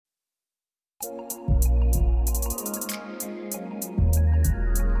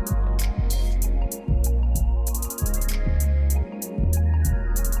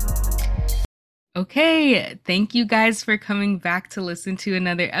Okay, thank you guys for coming back to listen to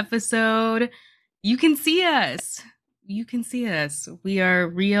another episode. You can see us. You can see us. We are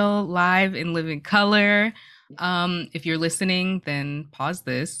real, live, in living color. If you're listening, then pause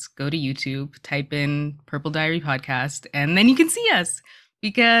this, go to YouTube, type in Purple Diary Podcast, and then you can see us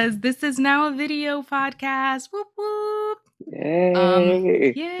because this is now a video podcast. Whoop whoop.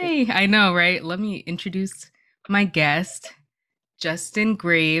 Yay. Yay. I know, right? Let me introduce my guest. Justin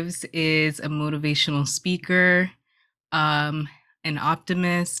Graves is a motivational speaker, um, an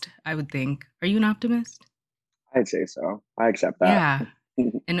optimist, I would think. Are you an optimist? I'd say so. I accept that.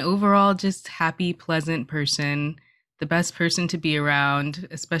 Yeah. An overall just happy, pleasant person, the best person to be around,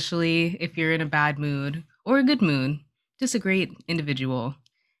 especially if you're in a bad mood or a good mood. Just a great individual.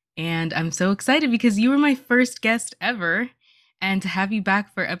 And I'm so excited because you were my first guest ever. And to have you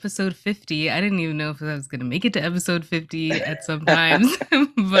back for episode 50, I didn't even know if I was going to make it to episode 50 at some times,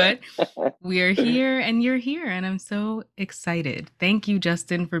 but we are here and you're here. And I'm so excited. Thank you,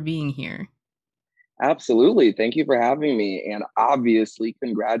 Justin, for being here. Absolutely. Thank you for having me. And obviously,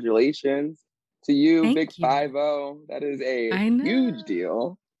 congratulations to you, Big Thank you. 5-0. That is a I huge know.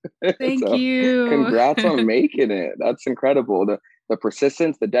 deal. Thank So, you. congrats on making it. That's incredible. The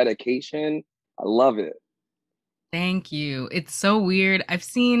persistence, the dedication. I love it. Thank you. It's so weird. I've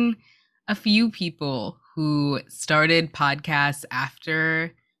seen a few people who started podcasts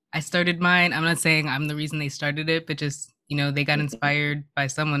after I started mine. I'm not saying I'm the reason they started it, but just, they got Mhm, inspired by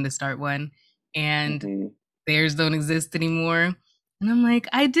someone to start one and mhm. theirs don't exist anymore. And I'm like,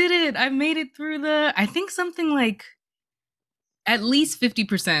 I did it. I made it through I think something like at least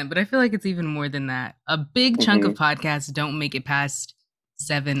 50%, but I feel like it's even more than that. A big chunk of Mhm. podcasts don't make it past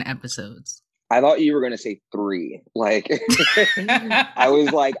 7 episodes. I thought you were going to say three. Like, I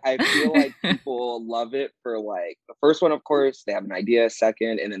was like, I feel like people love it for like the first one, of course, they have an idea,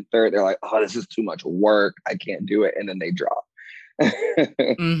 second, and then third, they're like, oh, this is too much work. I can't do it. And then they drop.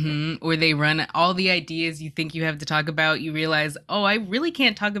 Or they run all the ideas you think you have to talk about. You realize, oh, I really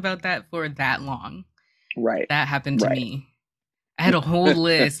can't talk about that for that long. Right. That happened to Right. me. I had a whole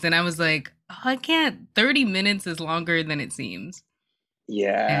list and I was like, oh, I can't. 30 minutes is longer than it seems.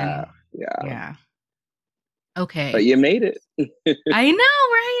 Yeah. And Yeah. yeah. But Okay. you made it. I know,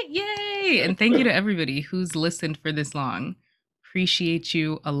 right? Yay. And thank you to everybody who's listened for this long. Appreciate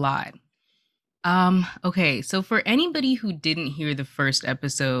you a lot. Okay, so for anybody who didn't hear the first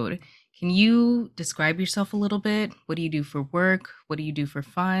episode, can you describe yourself a little bit? What do you do for work? What do you do for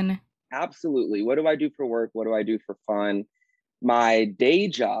fun? Absolutely. What do I do for work? What do I do for fun? My day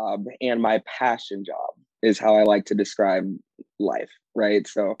job and my passion job is how I like to describe life, right?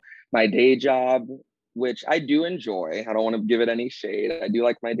 So, my day job, which I do enjoy, I don't want to give it any shade. I do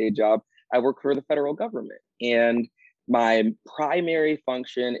like my day job. I work for the federal government, and my primary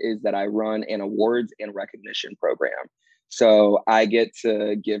function is that I run an awards and recognition program. So, I get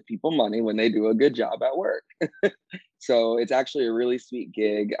to give people money when they do a good job at work. So, it's actually a really sweet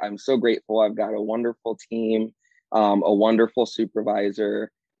gig. I'm so grateful. I've got a wonderful team, a wonderful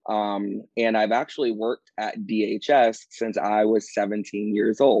supervisor. And I've actually worked at DHS since I was 17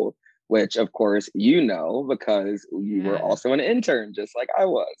 years old, which of course you know because you were Yeah. also an intern just like I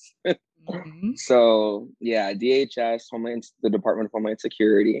was. Hmm. So yeah, DHS, the Department of Homeland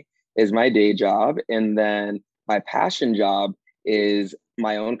Security, is my day job. And then my passion job is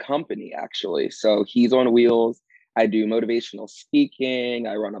my own company, actually. So He's on Wheels. I do motivational speaking,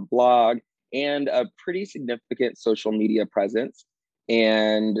 I run a blog, and a pretty significant social media presence.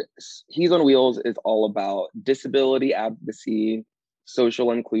 And He's on Wheels is all about disability advocacy,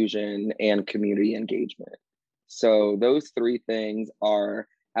 social inclusion, and community engagement. So those three things are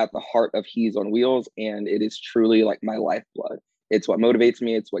at the heart of He's on Wheels, and it is truly like my lifeblood. It's what motivates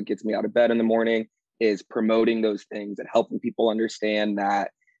me. It's what gets me out of bed in the morning. Is promoting those things and helping people understand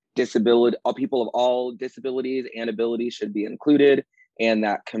that disability, all people of all disabilities and abilities should be included, and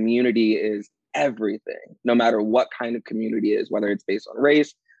that community is everything, no matter what kind of community it is, whether it's based on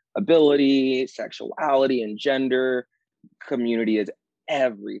race, ability, sexuality, and gender. Community is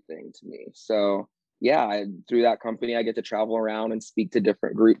everything to me. So yeah, through that company, I get to travel around and speak to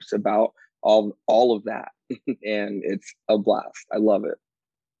different groups about all of that, and it's a blast. I love it.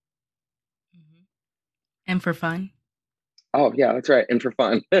 Hmm. And for fun? Oh yeah, that's right. And for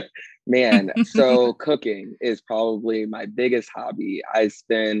fun, man. So cooking is probably my biggest hobby. I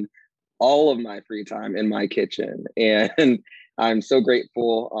spend all of my free time in my kitchen, and I'm so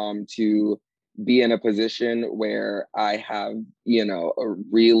grateful to be in a position where I have, a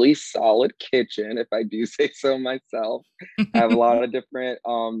really solid kitchen, if I do say so myself. I have a lot of different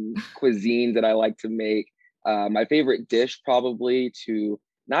cuisines that I like to make. My favorite dish, probably to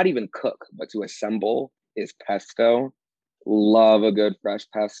not even cook, but to assemble, is pesto. Love a good fresh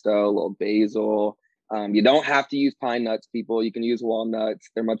pesto, a little basil. You don't have to use pine nuts, people. You can use walnuts.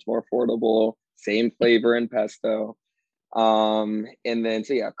 They're much more affordable. Same flavor in pesto. And then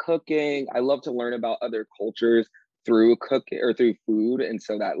so yeah, cooking. I love to learn about other cultures through cooking or through food. And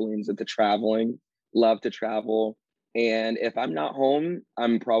so that leans into traveling. Love to travel. And if I'm not home,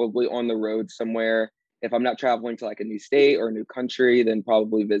 I'm probably on the road somewhere. If I'm not traveling to like a new state or a new country, then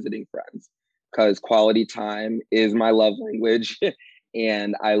probably visiting friends because quality time is my love language.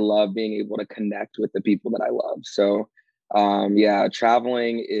 And I love being able to connect with the people that I love. So yeah,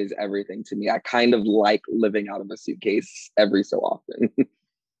 traveling is everything to me. I kind of like living out of a suitcase every so often.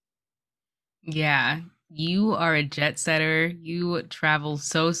 Yeah, you are a jet setter. You travel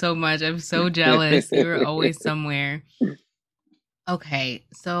so, so much. I'm so jealous. You're always somewhere. Okay,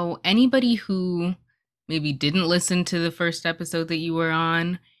 so anybody who maybe didn't listen to the first episode that you were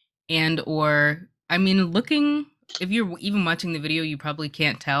on, and or I mean, looking, if you're even watching the video, you probably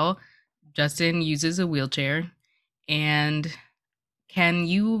can't tell. Justin uses a wheelchair, and can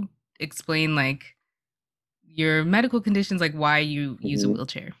you explain like your medical conditions, like why you use a Mhm.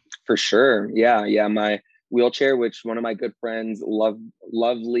 wheelchair? For sure. Yeah, yeah. My wheelchair, which one of my good friends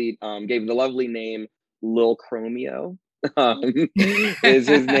lovely gave the lovely name Lil Chromio. um, is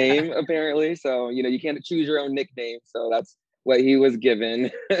his name apparently. So you can't choose your own nickname. So that's what he was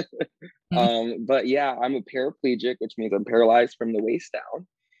given. But yeah, I'm a paraplegic, which means I'm paralyzed from the waist down.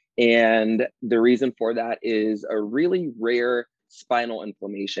 And the reason for that is a really rare spinal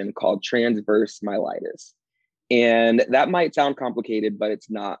inflammation called transverse myelitis. And that might sound complicated, but it's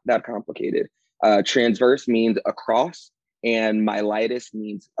not that complicated. Transverse means across, and myelitis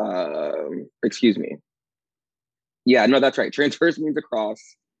means, excuse me. Yeah, no, that's right. Transverse means across,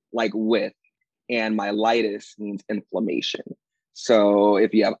 like width, and myelitis means inflammation. So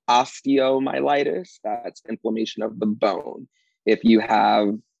if you have osteomyelitis, that's inflammation of the bone. If you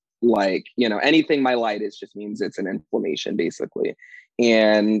have like, anything myelitis just means it's an inflammation basically.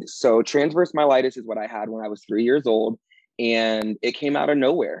 And so transverse myelitis is what I had when I was 3 years old. And it came out of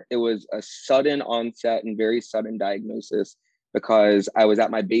nowhere. It was a sudden onset and very sudden diagnosis because I was at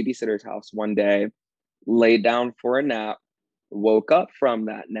my babysitter's house one day, laid down for a nap, woke up from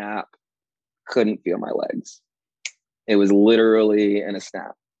that nap, couldn't feel my legs. It was literally in a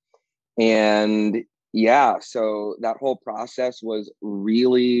snap. And yeah, so that whole process was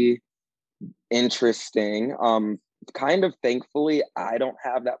really interesting. Kind of thankfully, I don't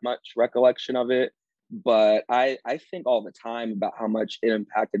have that much recollection of it, but I think all the time about how much it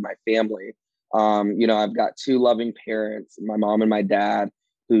impacted my family. I've got two loving parents, my mom and my dad,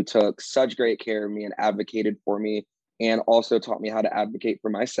 who took such great care of me and advocated for me, and also taught me how to advocate for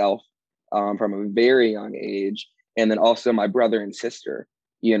myself from a very young age. And then also my brother and sister,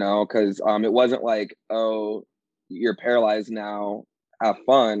 because it wasn't like, oh, you're paralyzed now, have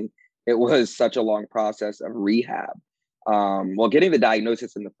fun. It was such a long process of rehab. Well, getting the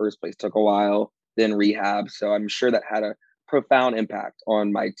diagnosis in the first place took a while, then rehab. So I'm sure that had a profound impact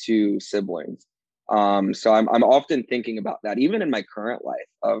on my two siblings. So I'm often thinking about that, even in my current life,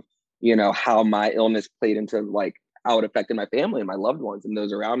 of how my illness played into like how it affected my family and my loved ones and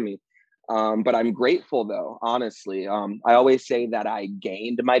those around me. But I'm grateful though, honestly. I always say that I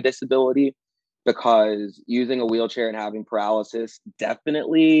gained my disability because using a wheelchair and having paralysis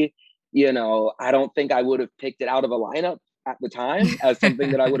definitely, I don't think I would have picked it out of a lineup at the time as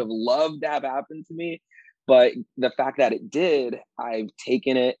something that I would have loved to have happen to me. But the fact that it did, I've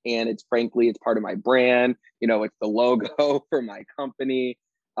taken it, and it's part of my brand. It's the logo for my company,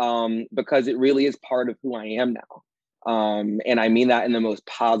 because it really is part of who I am now. And I mean that in the most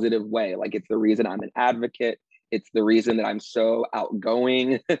positive way. Like, it's the reason I'm an advocate. It's the reason that I'm so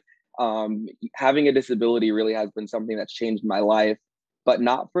outgoing. Having a disability really has been something that's changed my life, but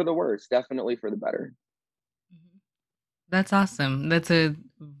not for the worse, definitely for the better. Mhm. That's awesome. That's a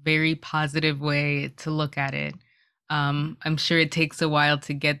very positive way to look at it. I'm sure it takes a while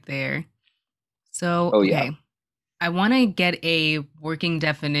to get there. So, Oh, yeah. okay, I want to get a working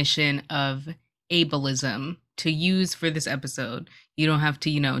definition of ableism to use for this episode. You don't have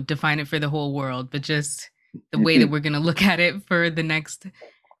to, define it for the whole world, but just the way that we're going to look at it for the next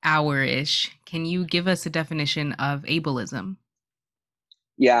hour ish. Can you give us a definition of ableism?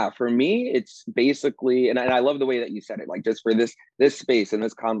 Yeah, for me, it's basically, and I love the way that you said it, like just for this space and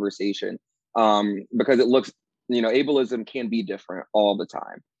this conversation, because it looks, ableism can be different all the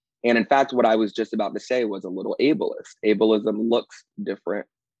time. And in fact, what I was just about to say was a little ableist. Ableism looks different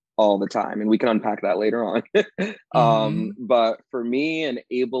all the time, and we can unpack that later on. Mm-hmm. But for me, an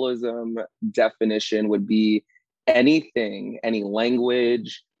ableism definition would be anything, any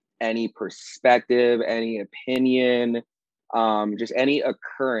language, any perspective, any opinion, just any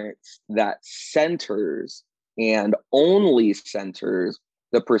occurrence that centers and only centers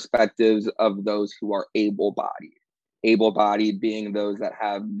the perspectives of those who are able-bodied. Able-bodied being those that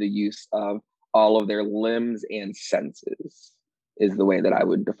have the use of all of their limbs and senses is the way that I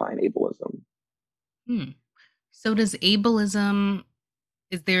would define ableism. Hmm. So does ableism,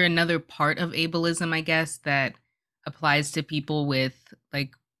 is there another part of ableism, I guess, that applies to people with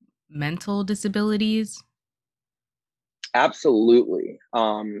like mental disabilities? Absolutely.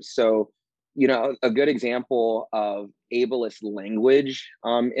 A good example of ableist language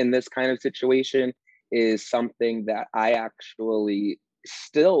in this kind of situation is something that I actually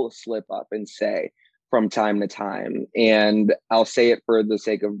still slip up and say from time to time. And I'll say it for the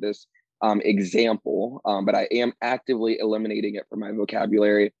sake of this example, but I am actively eliminating it from my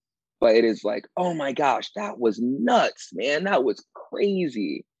vocabulary. But it is like, oh my gosh, that was nuts, man. That was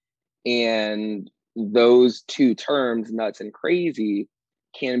crazy. And those two terms, nuts and crazy,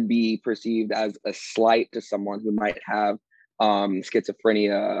 can be perceived as a slight to someone who might have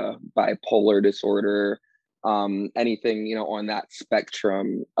schizophrenia, bipolar disorder, anything, on that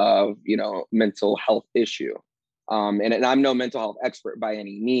spectrum of, mental health issue. And I'm no mental health expert by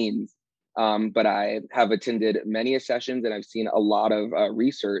any means, but I have attended many sessions and I've seen a lot of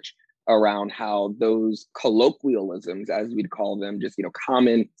research around how those colloquialisms, as we'd call them, just,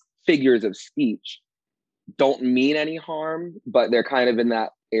 common figures of speech, don't mean any harm, but they're kind of in that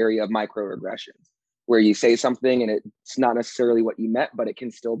area of microaggressions where you say something and it's not necessarily what you meant, but it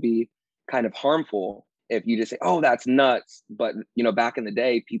can still be kind of harmful if you just say, oh, that's nuts. But, back in the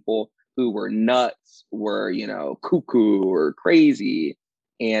day, people who were nuts were, cuckoo or crazy.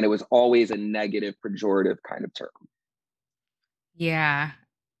 And it was always a negative, pejorative kind of term. Yeah.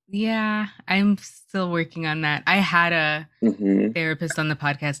 Yeah, I'm still working on that. I had a Mm-hmm. therapist on the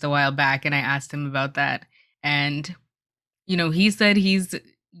podcast a while back and I asked him about that. And, he said he's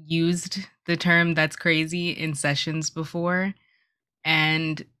used the term that's crazy in sessions before.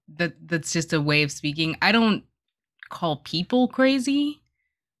 And that's just a way of speaking. I don't call people crazy,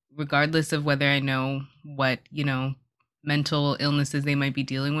 regardless of whether I know what, mental illnesses they might be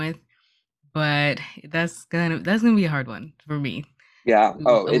dealing with. But that's gonna be a hard one for me Yeah. to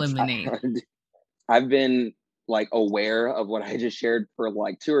Oh, eliminate. I've been like aware of what I just shared for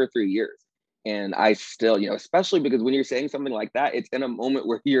like 2 or 3 years. And I still, especially because when you're saying something like that, it's in a moment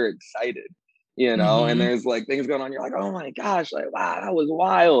where you're excited, and Hmm. there's like things going on. You're like, oh my gosh, like, wow, that was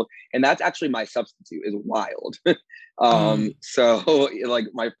wild. And that's actually my substitute is wild. Mm. So like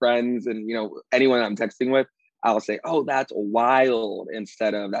my friends and, anyone I'm texting with, I'll say, oh, that's wild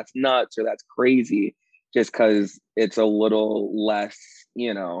instead of that's nuts or that's crazy, just because it's a little less,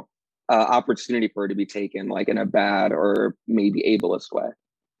 opportunity for it to be taken like in a bad or maybe ableist way.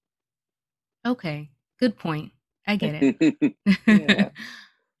 Okay, good point. I get Yeah.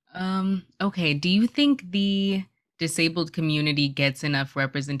 it. Okay, do you think the disabled community gets enough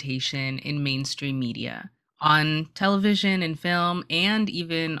representation in mainstream media, on television and film, and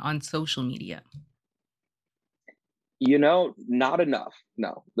even on social media? Not enough.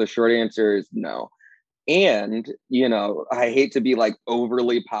 No. The short answer is no. And, I hate to be like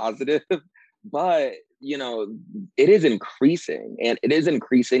overly positive, but, it is increasing and it is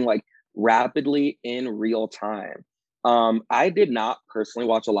increasing like rapidly in real time. I did not personally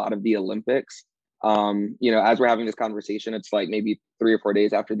watch a lot of the Olympics. As we're having this conversation, it's like maybe 3 or 4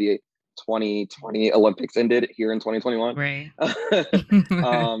 days after the 2020 Olympics ended here in 2021. Right.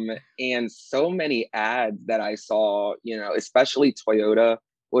 And so many ads that I saw, especially Toyota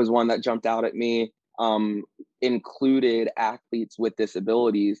was one that jumped out at me, um, included athletes with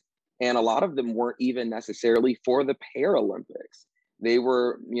disabilities. And a lot of them weren't even necessarily for the Paralympics. They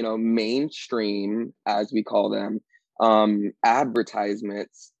were, mainstream, as we call them,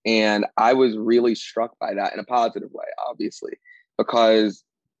 advertisements. And I was really struck by that in a positive way, obviously, because,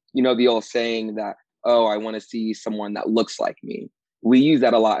 the old saying that, oh, I want to see someone that looks like me. We use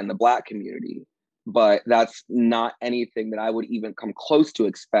that a lot in the Black community, but that's not anything that I would even come close to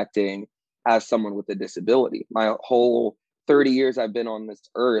expecting as someone with a disability. My whole 30 years I've been on this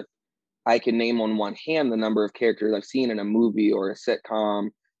earth, I can name on one hand the number of characters I've seen in a movie or a sitcom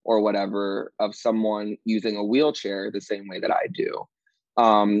or whatever of someone using a wheelchair the same way that I do.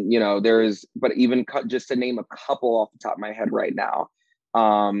 But even just to name a couple off the top of my head right now,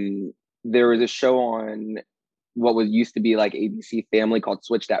 there was a show on what was used to be like ABC Family called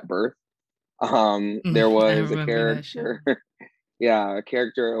Switched at Birth. I There was a remember that show. character, yeah, a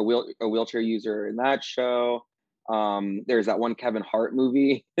character, a wheelchair user in that show. There's that one Kevin Hart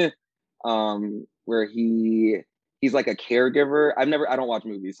movie where he's like a caregiver. I don't watch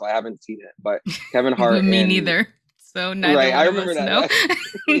movies, so I haven't seen it. But Kevin Hart Me and neither. So neither right, I one of remember us know. that.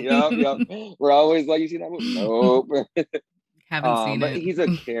 Yep, yep. We're always like, you see that movie? Nope. Haven't seen But it.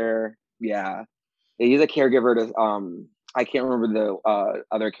 yeah, he's a caregiver to I can't remember the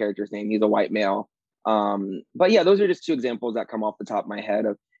other character's name. He's a white male. But yeah, those are just two examples that come off the top of my head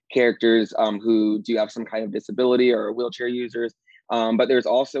of characters who do have some kind of disability or wheelchair users. But there's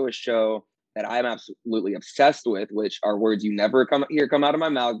also a show that I'm absolutely obsessed with, which are words you never come out of my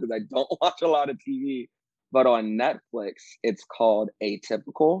mouth because I don't watch a lot of TV. But on Netflix, it's called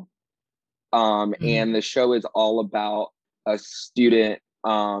Atypical. And Mm. the show is all about a student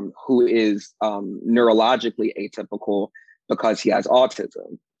who is neurologically atypical because he has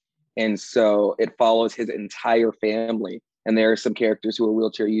autism. And so it follows his entire family. And there are some characters who are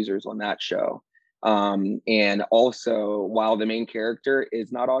wheelchair users on that show. And also, while the main character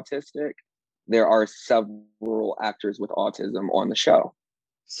is not autistic, there are several actors with autism on the show.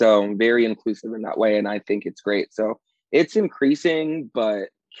 So very inclusive in that way. And I think it's great. So it's increasing, but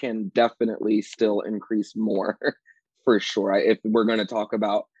can definitely still increase more for sure. If we're going to talk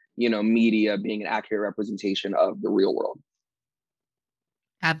about, media being an accurate representation of the real world.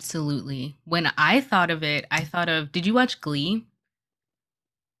 Absolutely. When I thought of it, I thought of, did you watch Glee?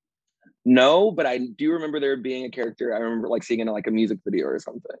 No, but I do remember there being a character. I remember like seeing it in like a music video or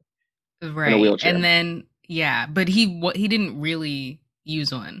something in a Right. And wheelchair. then yeah, but he didn't really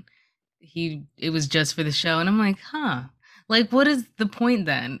use one. It was just for the show and I'm like, "Huh. Like what is the point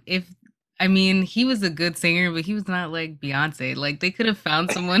then? If I mean, he was a good singer, but he was not like Beyonce. Like they could have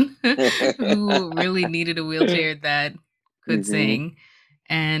found someone who really needed a wheelchair that could Hmm. sing.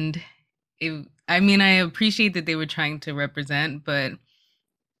 And I mean, I appreciate that they were trying to represent, but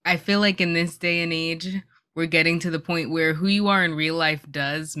I feel like in this day and age, we're getting to the point where who you are in real life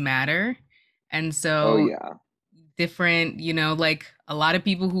does matter. And Oh so yeah. different, like a lot of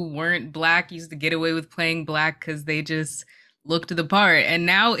people who weren't black used to get away with playing black because they just looked the part. And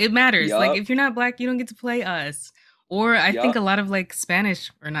now it matters. Like Yup. if you're not black, you don't get to play us. Or I think a Yup. lot of like Spanish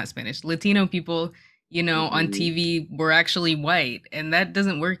or not Spanish, Latino people, on Hmm. TV were actually white, and that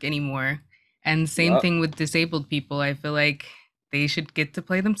doesn't work anymore. And same Yup. thing with disabled people. I feel like they should get to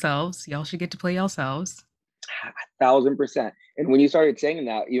play themselves. Y'all should get to play yourselves. 1,000%. And when you started saying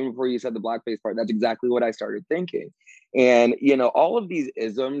that, even before you said the blackface part, that's exactly what I started thinking. And, all of these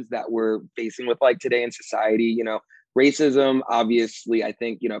isms that we're facing with like today in society, racism, obviously, I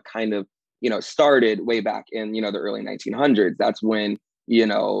think, kind of, started way back in, the early 1900s. That's when,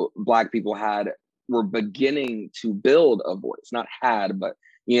 Black people were beginning to build a voice, not had, but,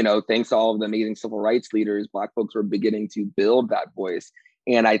 thanks to all of the amazing civil rights leaders, Black folks were beginning to build that voice.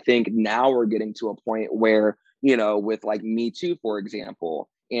 And I think now we're getting to a point where, with like Me Too, for example,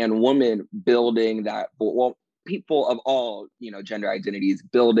 and women building that, well, people of all, gender identities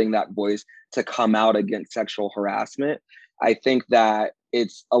building that voice to come out against sexual harassment. I think that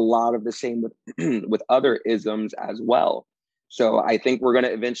it's a lot of the same with with other isms as well. So I think we're going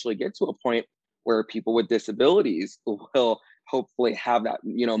to eventually get to a point where people with disabilities will hopefully have that,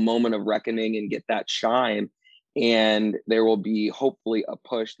 moment of reckoning and get that shine. And there will be hopefully a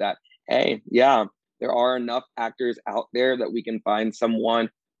push that, hey, yeah, there are enough actors out there that we can find someone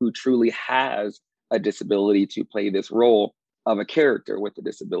who truly has a disability to play this role of a character with a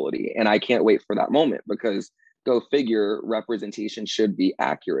disability. And I can't wait for that moment because go figure, representation should be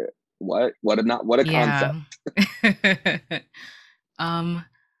accurate. What a concept. Yeah. um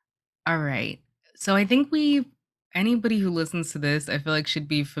all right. So I think anybody who listens to this, I feel like should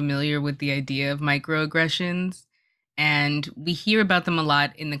be familiar with the idea of microaggressions. And we hear about them a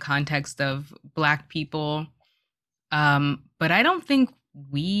lot in the context of Black people. But I don't think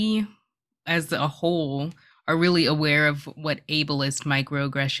we, as a whole, are really aware of what ableist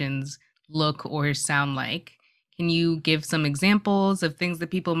microaggressions look or sound like. Can you give some examples of things that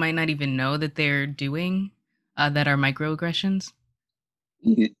people might not even know that they're doing that are microaggressions?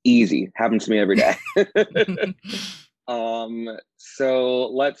 Easy. Happens to me every day. So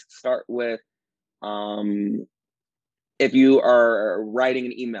let's start with um, if you are writing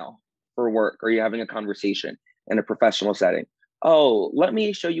an email for work or you're having a conversation in a professional setting. Oh, let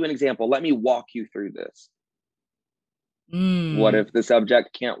me show you an example. Let me walk you through this. What Mm, if the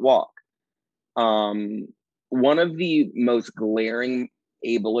subject can't walk? Um, One of the most glaring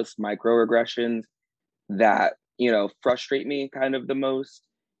ableist microaggressions that frustrate me kind of the most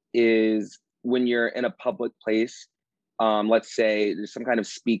is when you're in a public place, let's say there's some kind of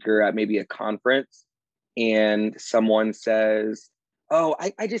speaker at maybe a conference, and someone says, "Oh,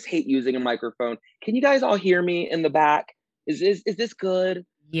 I just hate using a microphone. Can you guys all hear me in the back? Is this good?"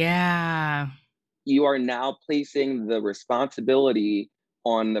 Yeah. You are now placing the responsibility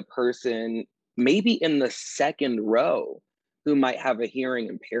on the person, maybe in the second row, who might have a hearing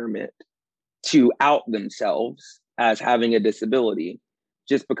impairment, to out themselves as having a disability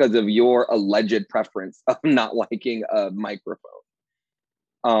just because of your alleged preference of not liking a microphone.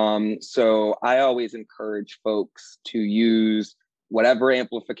 So I always encourage folks to use whatever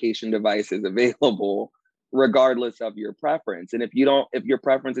amplification device is available, regardless of your preference. And if your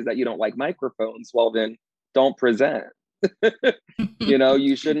preference is that you don't like microphones, well, then don't present.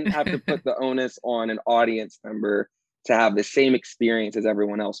 You shouldn't have to put the onus on an audience member to have the same experience as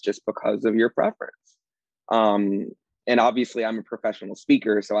everyone else just because of your preference. Um, and obviously, I'm a professional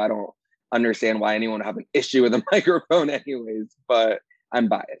speaker, so I don't understand why anyone would have an issue with a microphone, anyways. But I'm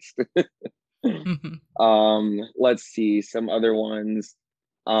biased. Let's see some other ones.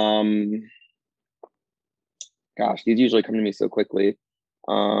 Um, Gosh, these usually come to me so quickly.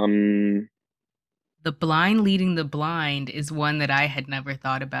 Um, The blind leading the blind is one that I had never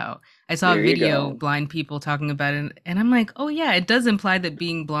thought about. I saw a there you video of go. blind people talking about it, and I'm like, oh, yeah, it does imply that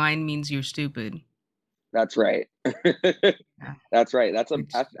being blind means you're stupid. That's right. Yeah. That's right. Which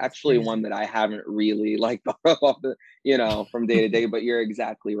That's is actually one crazy. that I haven't really like thought of off the, from day to day. But you're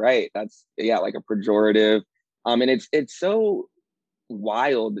exactly right. That's, yeah, like a pejorative. And it's so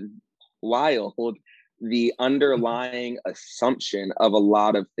wild, wild, the underlying assumption of a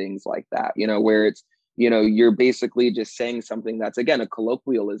lot of things like that. Where it's, you're basically just saying something that's, again, a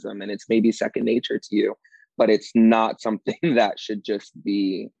colloquialism, and it's maybe second nature to you, but it's not something that should just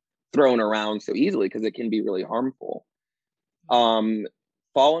be thrown around so easily, because it can be really harmful. um,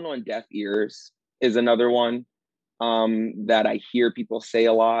 Fallen on deaf ears is another one that I hear people say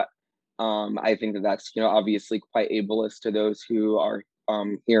a lot. I think that that's, obviously quite ableist to those who are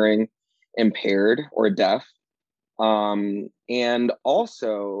hearing impaired or deaf. And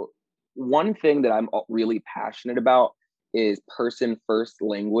also, one thing that I'm really passionate about is person first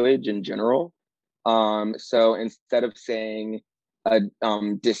language in general. So instead of saying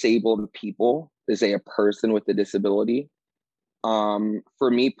disabled people, to say a person with a disability. For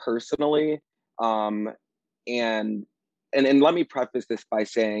me personally, um, and and let me preface this by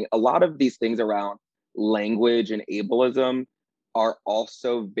saying a lot of these things around language and ableism are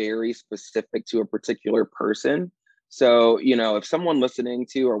also very specific to a particular person. So, if someone listening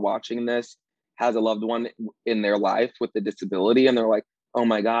to or watching this has a loved one in their life with a disability, and they're like, oh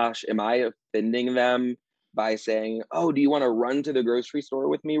my gosh, am I offending them by saying, oh, do you want to run to the grocery store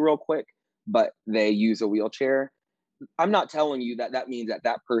with me real quick? But they use a wheelchair. I'm not telling you that that means that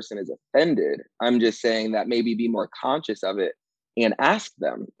that person is offended. I'm just saying that maybe be more conscious of it and ask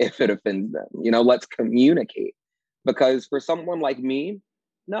them if it offends them. Let's communicate. Because for someone like me,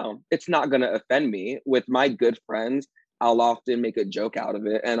 no, it's not going to offend me. With my good friends, I'll often make a joke out of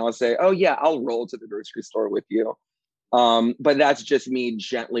it, and I'll say, oh, yeah, I'll roll to the grocery store with you. But that's just me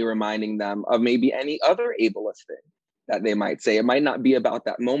gently reminding them of maybe any other ableist thing that they might say. It might not be about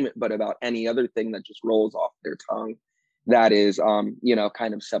that moment, but about any other thing that just rolls off their tongue that is,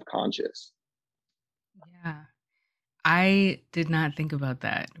 kind of subconscious. Yeah. I did not think about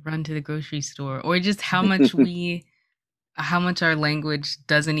that. Run to the grocery store, or just how much our language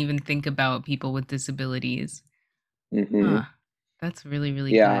doesn't even think about people with disabilities. Hmm. Huh. That's really,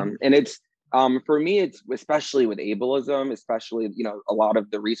 really Yeah, good. and it's for me, it's especially with ableism, especially a lot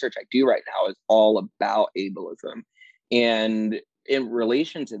of the research I do right now is all about ableism, and in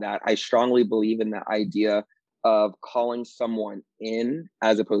relation to that, I strongly believe in the idea of calling someone in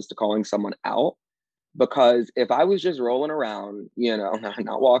as opposed to calling someone out. Because if I was just rolling around,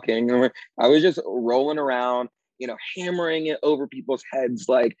 not walking, or I was just rolling around, hammering it over people's heads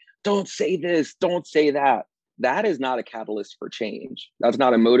like, don't say this, don't say that, that is not a catalyst for change. That's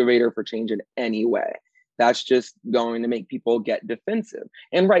not a motivator for change in any way. That's just going to make people get defensive.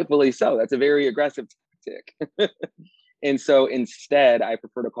 And rightfully so. That's a very aggressive tactic. And so instead, I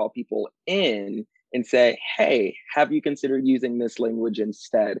prefer to call people in and say, hey, have you considered using this language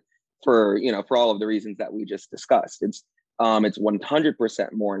instead, for all of the reasons that we just discussed? It's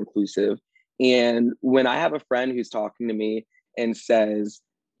 100% more inclusive. And when I have a friend who's talking to me and says,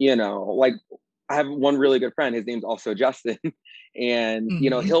 like, I have one really good friend, his name's also Justin, and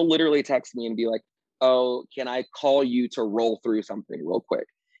Hmm. he'll literally text me and be like, oh, can I call you to roll through something real quick?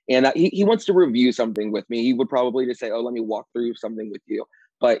 And he wants to review something with me. He would probably just say, oh, let me walk through something with you.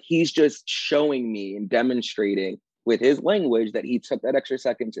 But he's just showing me and demonstrating with his language that he took that extra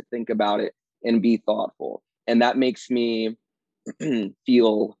second to think about it and be thoughtful. And that makes me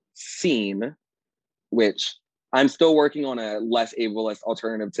feel seen, which I'm still working on a less ableist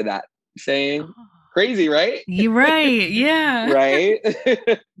alternative to that saying. Oh, Crazy, right? you're right. Yeah. Right.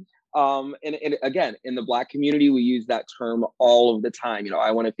 And again, in the Black community, we use that term all of the time. You know,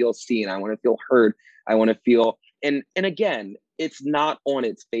 I want to feel seen, I want to feel heard, I want to feel, and again, it's not on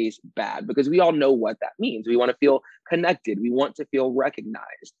its face bad, because we all know what that means. We want to feel connected, we want to feel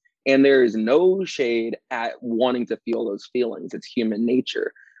recognized. And there is no shade at wanting to feel those feelings. It's human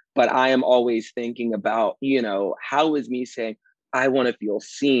nature. But I am always thinking about, you know, how is me saying I want to feel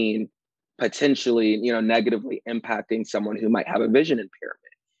seen potentially, you know, negatively impacting someone who might have a vision impairment?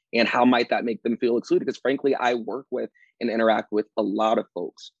 And how might that make them feel excluded? Because frankly, I work with and interact with a lot of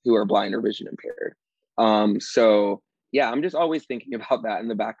folks who are blind or vision impaired. So yeah, I'm just always thinking about that in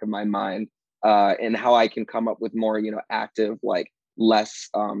the back of my mind, and how I can come up with more, you know, active, like less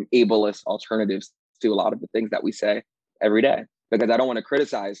ableist alternatives to a lot of the things that we say every day. Because I don't want to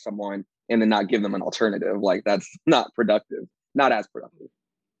criticize someone and then not give them an alternative. Like that's not productive, not as productive.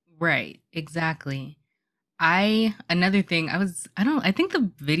 Right. Exactly. Another thing, I think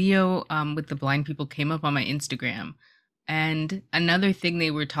the video with the blind people came up on my Instagram. And another thing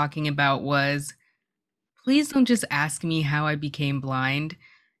they were talking about was, please don't just ask me how I became blind.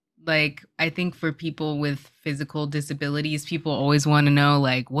 Like, I think for people with physical disabilities, people always want to know,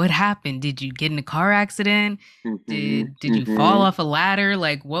 like, what happened? Did you get in a car accident? Mm-hmm, Did you fall mm-hmm, off a ladder?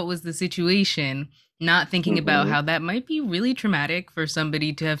 Like, what was the situation? Not thinking about mm-hmm. how that might be really traumatic for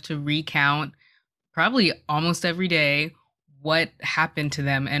somebody to have to recount probably almost every day what happened to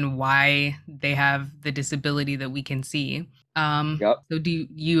them and why they have the disability that we can see. Yep. So do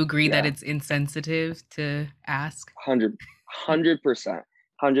you agree that Yeah. it's insensitive to ask? 100%,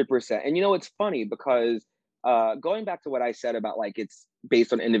 100%. And you know, it's funny because going back to what I said about like it's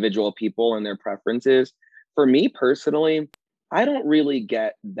based on individual people and their preferences, for me personally, I don't really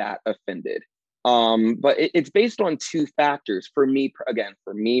get that offended. But it's based on two factors. For me, again,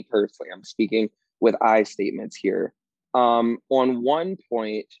 for me personally, I'm speaking with I statements here. On one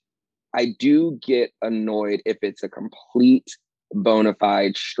point, I do get annoyed if it's a complete bona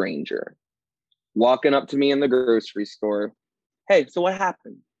fide stranger walking up to me in the grocery store. Hey, so what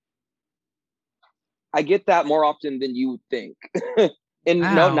happened? I get that more often than you think. And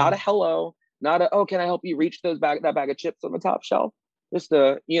no, not Wow. a hello, not a, oh, can I help you reach that bag of chips on the top shelf? Just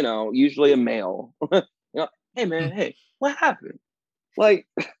a, you know, usually a male. You know, hey man, hey, what happened? Like,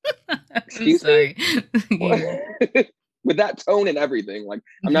 I'm excuse me? sorry. Yeah. With that tone and everything. Like,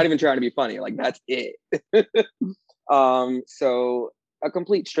 I'm not even trying to be funny. Like, that's it. So a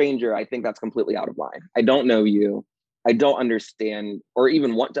complete stranger, I think that's completely out of line. I don't know you. I don't understand or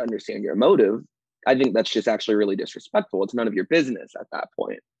even want to understand your motive. I think that's just actually really disrespectful. It's none of your business at that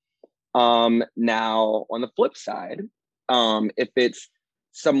point. Now on the flip side, if it's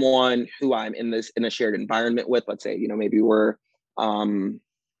someone who I'm in a shared environment with, let's say, you know, maybe um,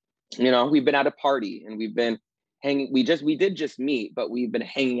 you know, we've been at a party and we've been hanging, we did just meet, but we've been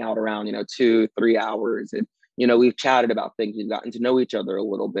hanging out around, you know, 2 3 hours, and you know, we've chatted about things, we've gotten to know each other a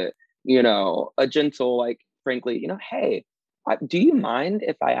little bit, you know, a gentle, like, frankly, you know, hey, do you mind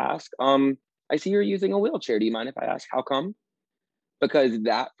if I ask, I see you're using a wheelchair, do you mind if I ask how come? Because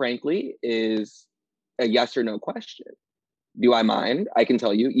that frankly is a yes or no question. Do I mind? I can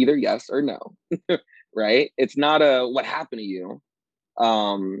tell you either yes or no. Right? It's not a what happened to you.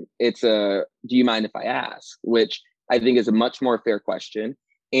 It's a do you mind if I ask, which I think is a much more fair question.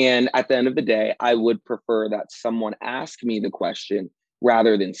 And at the end of the day, I would prefer that someone ask me the question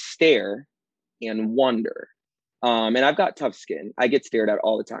rather than stare and wonder. And I've got tough skin. I get stared at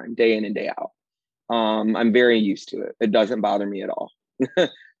all the time, day in and day out. I'm very used to it. It doesn't bother me at all.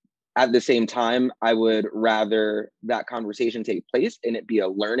 At the same time, I would rather that conversation take place and it be a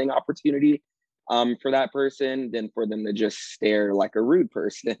learning opportunity, for that person than for them to just stare like a rude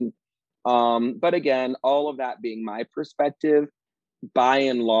person. But again, all of that being my perspective, by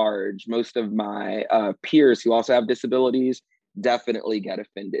and large, most of my peers who also have disabilities definitely get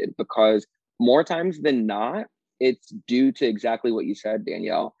offended because more times than not, it's due to exactly what you said,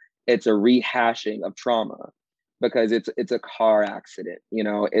 Danielle. It's a rehashing of trauma because it's a car accident. You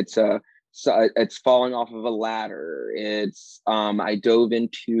know, it's falling off of a ladder. It's I dove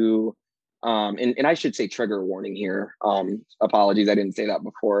into and I should say trigger warning here. Apologies, I didn't say that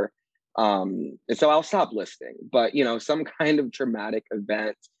before. And so I'll stop listing, but you know, some kind of traumatic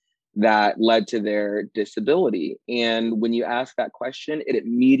event that led to their disability. And when you ask that question, it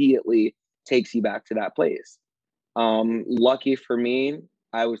immediately takes you back to that place. Lucky for me,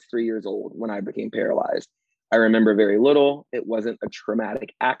 I was 3 years old when I became paralyzed. I remember very little. It wasn't a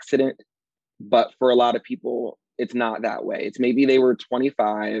traumatic accident, But for a lot of people, it's not that way. It's maybe they were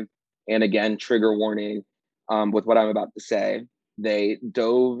 25, and again, trigger warning with what I'm about to say. They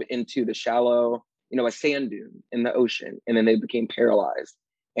dove into the shallow, a sand dune in the ocean, and then they became paralyzed.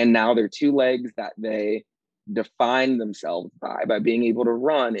 And now their two legs that they define themselves by being able to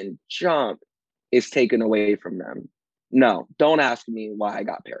run and jump is taken away from them. No, don't ask me why I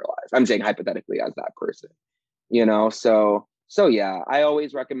got paralyzed. I'm saying hypothetically as that person, so yeah, I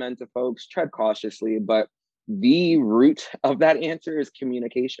always recommend to folks tread cautiously, but the root of that answer is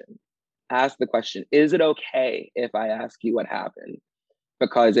communication. Ask the question, is it okay if I ask you what happened?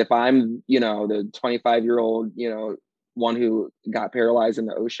 Because if I'm, the 25-year-old, one who got paralyzed in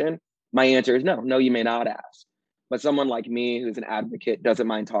the ocean, my answer is no, you may not ask. But someone like me who's an advocate doesn't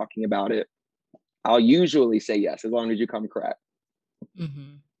mind talking about it, I'll usually say yes, as long as you come correct.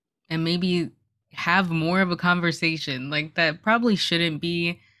 Mm-hmm. And maybe have more of a conversation. Like that probably shouldn't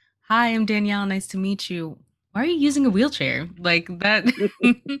be, "Hi, I'm Danielle. Nice to meet you. Why are you using a wheelchair?" Like that.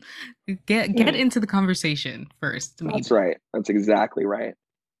 Get into the conversation first, That's maybe. right. That's exactly right.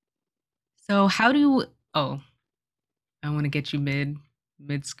 So how do oh, I want to get you mid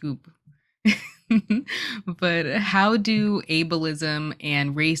scoop. But how do ableism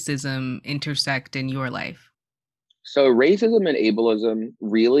and racism intersect in your life? So racism and ableism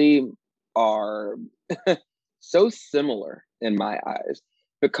really are so similar in my eyes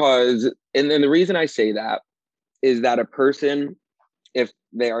because, and then the reason I say that is that a person, if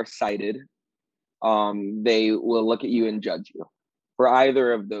they are sighted, they will look at you and judge you for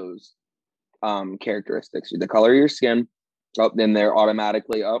either of those characteristics. The color of your skin, then they're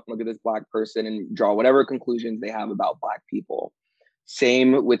automatically, look at this Black person and draw whatever conclusions they have about Black people.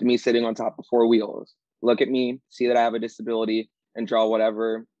 Same with me sitting on top of four wheels. Look at me, see that I have a disability, and draw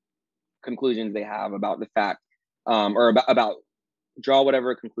whatever conclusions they have about the fact, or about draw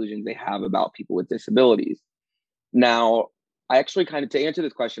whatever conclusions they have about people with disabilities. Now, I actually kind of, to answer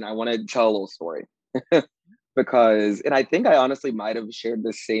this question, I want to tell a little story. Because, and I think I honestly might have shared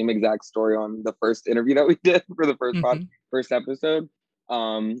the same exact story on the first interview that we did for the Hmm. first episode.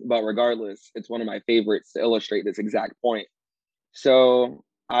 But regardless, it's one of my favorites to illustrate this exact point. So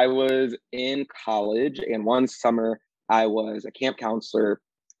I was in college, and one summer I was a camp counselor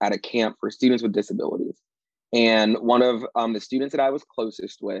at a camp for students with disabilities. And one of the students that I was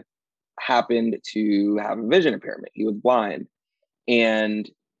closest with happened to have a vision impairment. He was blind. And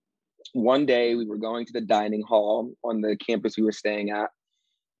one day we were going to the dining hall on the campus we were staying at,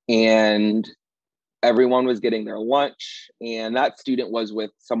 and everyone was getting their lunch. And that student was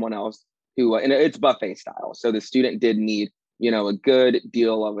with someone else who, and it's buffet style. So the student did need, a good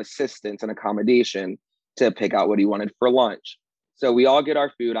deal of assistance and accommodation to pick out what he wanted for lunch. So we all get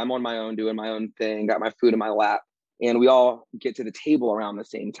our food. I'm on my own, doing my own thing, got my food in my lap, and we all get to the table around the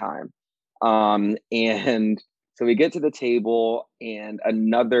same time. And so we get to the table, and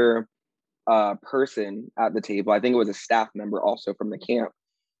another person at the table, I think it was a staff member also from the camp,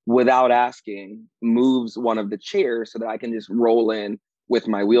 without asking, moves one of the chairs so that I can just roll in with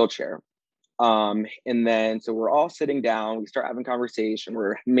my wheelchair. And then, so we're all sitting down, we start having conversation,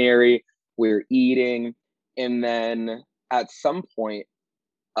 we're merry, we're eating. And then at some point,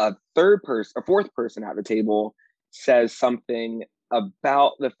 a fourth person at the table says something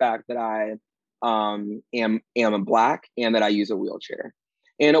about the fact that I am a Black and that I use a wheelchair.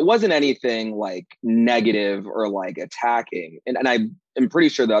 And it wasn't anything like negative or like attacking. And I am pretty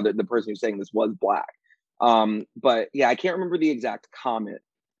sure the person who's saying this was Black. But yeah, I can't remember the exact comment,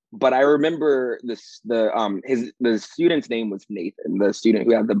 but I remember the student's name was Nathan, the student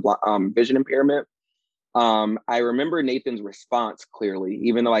who had the vision impairment. I remember Nathan's response clearly,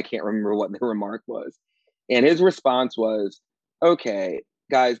 even though I can't remember what the remark was. And his response was, "Okay,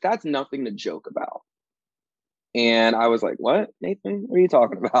 guys, that's nothing to joke about." And I was like, "What, Nathan? What are you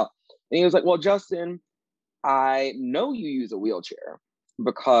talking about?" And he was like, "Well, Justin, I know you use a wheelchair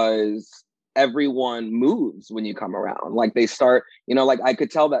because everyone moves when you come around. Like they start, like I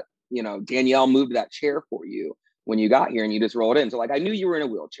could tell that, Danielle moved that chair for you when you got here and you just rolled in. So like I knew you were in a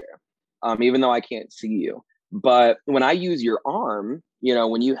wheelchair, even though I can't see you. But when I use your arm,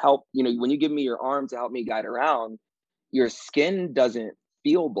 when you help, when you give me your arm to help me guide around, your skin doesn't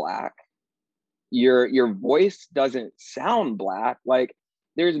feel Black. Your voice doesn't sound Black. Like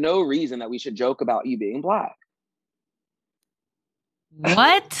there's no reason that we should joke about you being Black."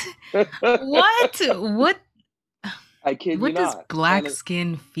 What? What? What? I kid you What does not. Black And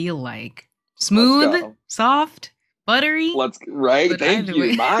skin feel like? let's Smooth, go. soft, buttery? Right. But Thank either you.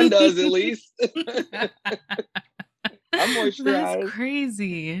 way. Mine does at least. I'm That's moisturized.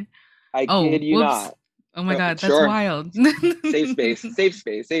 crazy. I Oh, kid you whoops. not. Oh my God, that's Sure. wild. Safe space, safe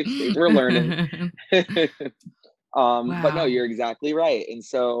space, safe space. We're learning. But no, Wow. you're exactly right. And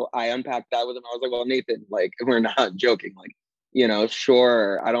so I unpacked that with him. I was like, well, Nathan, like, we're not joking. Like,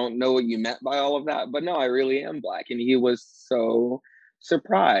 sure, I don't know what you meant by all of that, but no, I really am Black. And he was so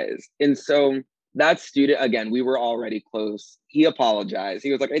surprised. And so that student, again, we were already close. He apologized.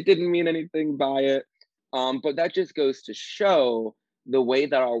 He was like, I didn't mean anything by it. But that just goes to show the way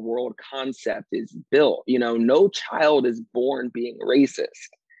that our world concept is built. No child is born being racist.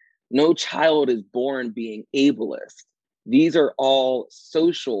 No child is born being ableist. These are all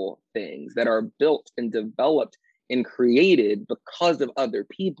social things that are built and developed and created because of other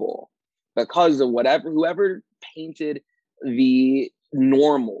people, because of whoever painted the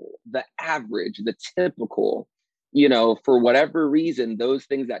normal, the average, the typical, for whatever reason, those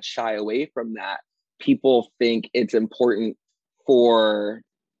things that shy away from that, people think it's important for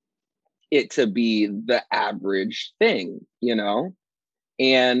it to be the average thing.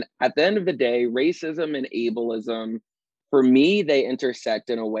 And at the end of the day, racism and ableism, for me, they intersect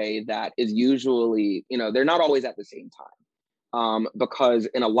in a way that is usually, they're not always at the same time. Because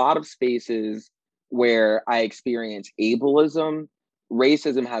in a lot of spaces where I experience ableism,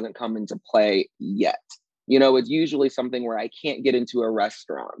 racism hasn't come into play yet. It's usually something where I can't get into a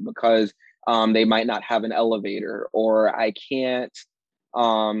restaurant because they might not have an elevator, or I can't,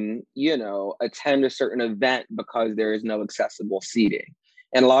 attend a certain event because there is no accessible seating.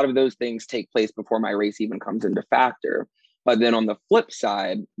 And a lot of those things take place before my race even comes into factor. But then on the flip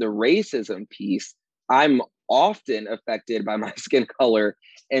side, the racism piece, I'm often affected by my skin color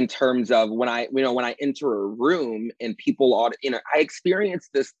in terms of when I enter a room and people I experience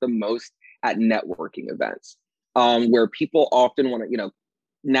this the most at networking events, where people often want to,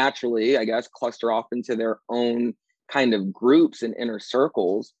 naturally, I guess, cluster off into their own kind of groups and inner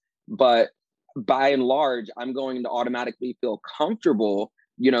circles. But by and large, I'm going to automatically feel comfortable,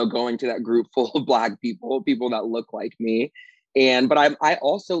 going to that group full of Black people that look like me. But I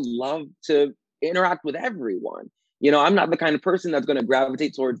also love to interact with everyone. I'm not the kind of person that's going to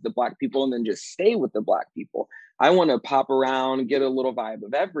gravitate towards the Black people and then just stay with the Black people. I want to pop around, get a little vibe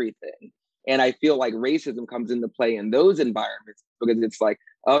of everything. And I feel like racism comes into play in those environments because it's like,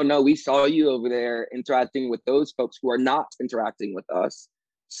 oh no, we saw you over there interacting with those folks who are not interacting with us.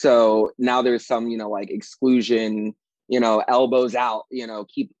 So now there's some, like exclusion, elbows out,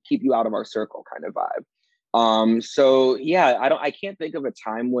 keep you out of our circle kind of vibe. So yeah, I can't think of a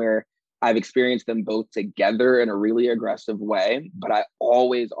time where I've experienced them both together in a really aggressive way, but I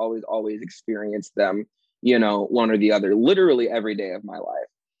always, always, always experience them, one or the other, literally every day of my life.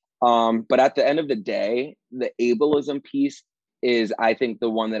 But at the end of the day, the ableism piece is, I think, the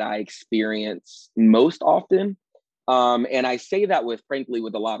one that I experience most often. And I say that frankly,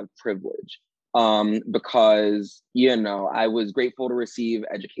 with a lot of privilege, because, I was grateful to receive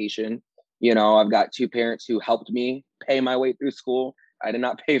education. I've got two parents who helped me pay my way through school. I did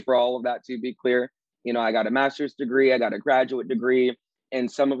not pay for all of that, to be clear. I got a master's degree, I got a graduate degree, and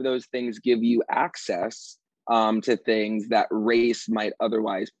some of those things give you access to things that race might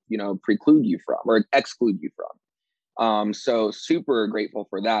otherwise, preclude you from or exclude you from. So super grateful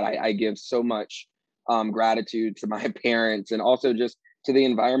for that. I give so much gratitude to my parents, and also just to the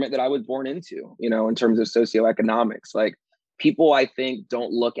environment that I was born into, in terms of socioeconomics. Like, people, I think,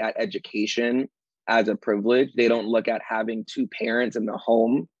 don't look at education as a privilege. They don't look at having two parents in the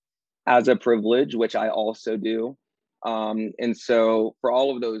home as a privilege, which I also do. And so for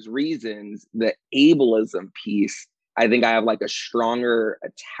all of those reasons, the ableism piece, I think I have like a stronger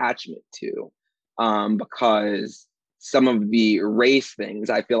attachment to, because some of the race things,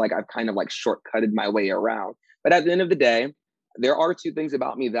 I feel like I've kind of like shortcutted my way around. But at the end of the day, there are two things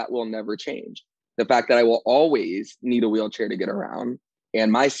about me that will never change. The fact that I will always need a wheelchair to get around,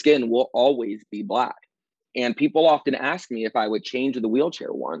 and my skin will always be Black. And people often ask me if I would change the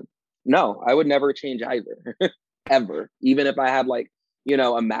wheelchair one. No, I would never change either, ever. Even if I had like,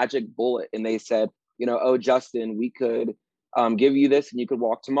 a magic bullet and they said, oh, Justin, we could give you this and you could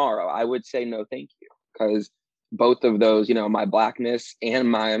walk tomorrow, I would say no, thank you. Because both of those, my Blackness and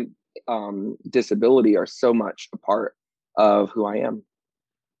my disability are so much a part of who I am.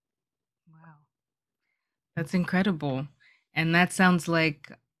 Wow. That's incredible. And that sounds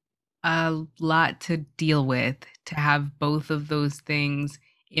like a lot to deal with, to have both of those things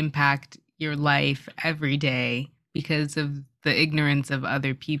impact your life every day because of the ignorance of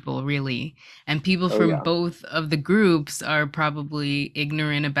other people, really. And people Oh, from yeah. both of the groups are probably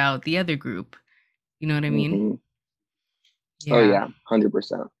ignorant about the other group. You know what I mean? Mm-hmm. Oh, Yeah. yeah.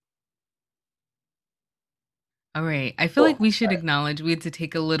 100%. All right. I feel like Cool. we should acknowledge we had to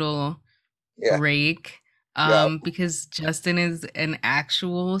take a little Yeah. break. Yep. Because Justin is an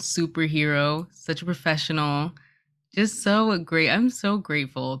actual superhero, such a professional, just so great. I'm so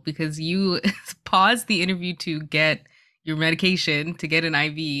grateful because you paused the interview to get your medication, to get an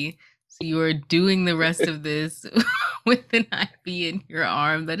IV. So you are doing the rest of this with an IV in your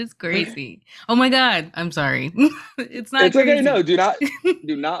arm. That is crazy. Oh my God. I'm sorry. It's not It's okay. No, crazy.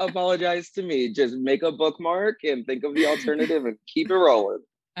 do not apologize to me. Just make a bookmark and think of the alternative and keep it rolling.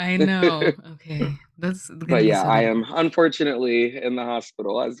 I know. Okay. That's going to But be yeah, so I am difficult. unfortunately in the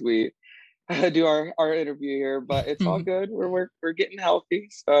hospital as we do our interview here, but it's all good. We're getting healthy,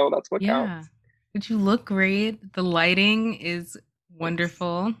 so that's what Yeah. counts. But you look great. The lighting is Thanks.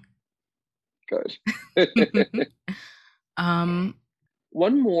 wonderful. Good. um,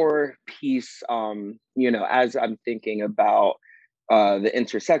 One more piece, as I'm thinking about the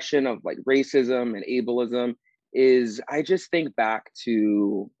intersection of like racism and ableism, is I just think back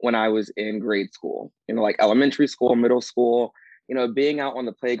to when I was in grade school, like elementary school, middle school, being out on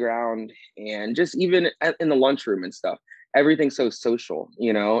the playground and just even in the lunchroom and stuff. Everything's so social,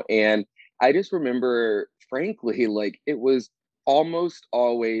 and I just remember, frankly, like it was almost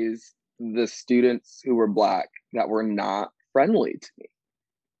always the students who were Black that were not friendly to me.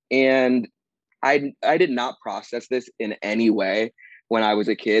 And I did not process this in any way when I was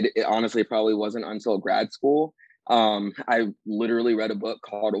a kid. It honestly probably wasn't until grad school. I literally read a book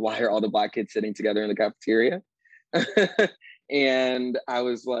called "Why Are All the Black Kids Sitting Together in the Cafeteria?" And I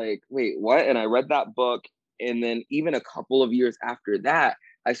was like, "Wait, what?" And I read that book, and then even a couple of years after that,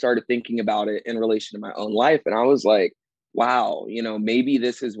 I started thinking about it in relation to my own life, and I was like, "Wow, maybe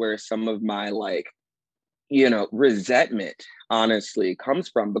this is where some of my like resentment honestly comes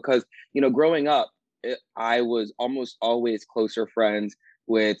from because, growing up, I was almost always closer friends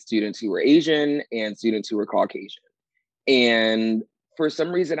with students who were Asian and students who were Caucasian. And for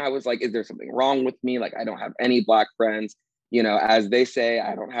some reason, I was like, is there something wrong with me? Like, I don't have any Black friends. As they say,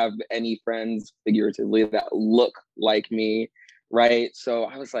 I don't have any friends figuratively that look like me. Right. So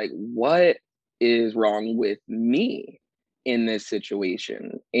I was like, what is wrong with me in this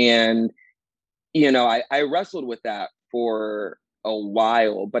situation? And I wrestled with that for a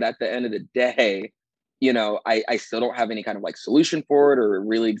while, but at the end of the day, I still don't have any kind of like solution for it or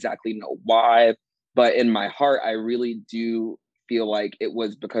really exactly know why. But in my heart, I really do feel like it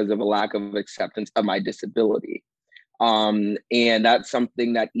was because of a lack of acceptance of my disability. And that's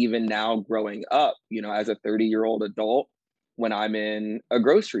something that even now growing up, as a 30-year-old adult, when I'm in a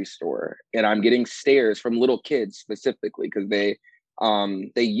grocery store and I'm getting stares from little kids specifically, because they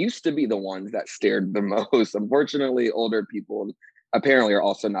used to be the ones that stared the most. Unfortunately, older people apparently are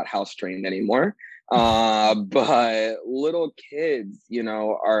also not house trained anymore. But little kids,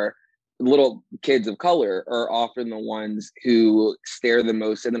 are little kids of color are often the ones who stare the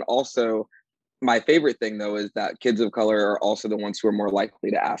most. And then also my favorite thing though is that kids of color are also the ones who are more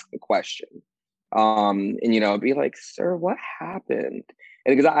likely to ask the question. And be like, sir, what happened?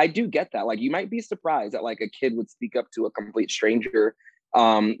 And because I do get that, like you might be surprised that like a kid would speak up to a complete stranger.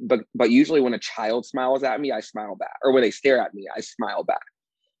 But usually when a child smiles at me, I smile back, or when they stare at me, I smile back.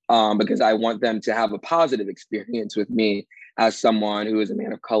 Because I want them to have a positive experience with me as someone who is a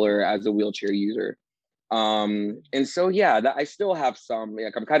man of color, as a wheelchair user. And so yeah, that I still have some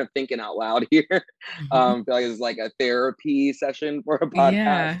like I'm kind of thinking out loud here. Mhm. Feel like it's like a therapy session for a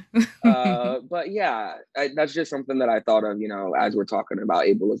podcast. Yeah. But yeah, that's just something that I thought of, as we're talking about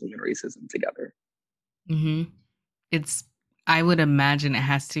ableism and racism together. hmm It's, I would imagine it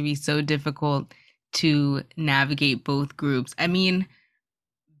has to be so difficult to navigate both groups. I mean,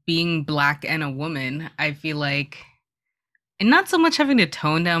 being Black and a woman, I feel like, and not so much having to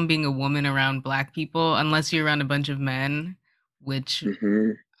tone down being a woman around Black people, unless you're around a bunch of men, which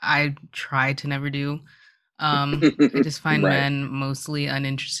Hmm. I try to never do. I just find Right. men mostly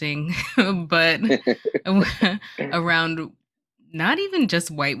uninteresting, but around not even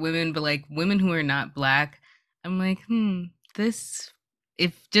just white women, but like women who are not Black, I'm like, this,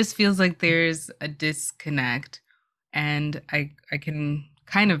 it just feels like there's a disconnect, and I can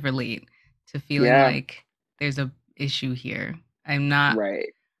kind of relate to feeling Yeah. like there's a issue here. I'm not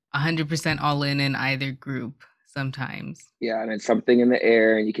Right. 100% all in either group sometimes. Yeah, and it's something in the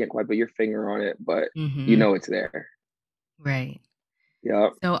air, and you can't quite put your finger on it, but Hmm it's there. Right.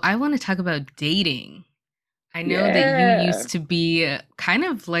 Yep. So I want to talk about dating. I know that you Yeah. used to be kind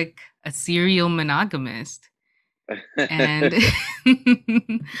of like a serial monogamist. And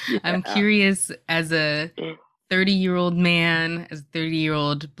I'm Yeah. curious, as a 30-year-old man, as a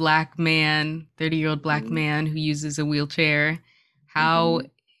 30-year-old black man, 30-year-old black Mhm. man who uses a wheelchair, how,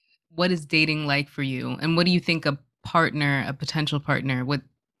 Mhm. what is dating like for you? And what do you think a partner, a potential partner, what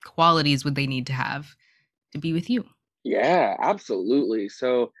qualities would they need to have to be with you? Yeah, absolutely.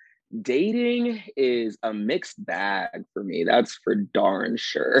 So dating is a mixed bag for me. That's for darn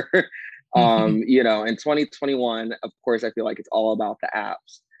sure. In 2021, of course, I feel like it's all about the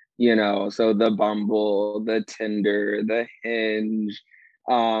apps, so the Bumble, the Tinder, the Hinge.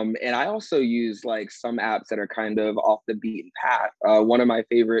 And I also use like some apps that are kind of off the beaten path. One of my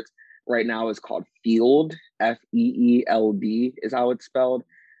favorites right now is called Feeld, Feeld is how it's spelled.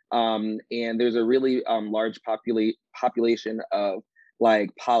 And there's a really large population of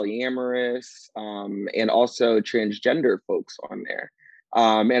like polyamorous and also transgender folks on there.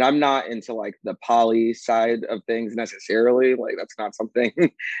 And I'm not into like the poly side of things necessarily. Like that's not something,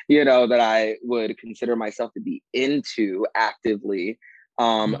 that I would consider myself to be into actively.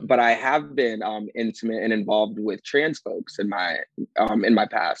 But I have been intimate and involved with trans folks in my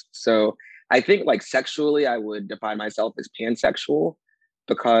past. So I think like sexually, I would define myself as pansexual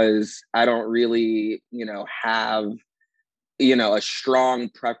because I don't really, have, a strong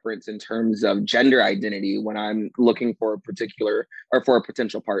preference in terms of gender identity when I'm looking for a particular or for a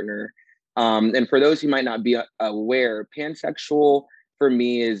potential partner. And for those who might not be aware, pansexual for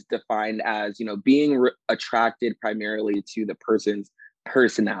me is defined as, being attracted primarily to the person's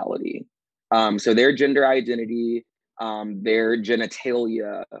personality. So their gender identity, their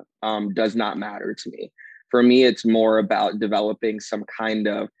genitalia does not matter to me. For me, it's more about developing some kind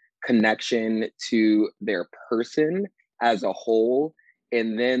of connection to their person as a whole.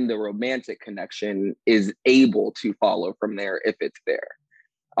 And then the romantic connection is able to follow from there if it's there.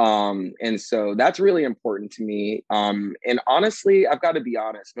 And so that's really important to me. And honestly, I've got to be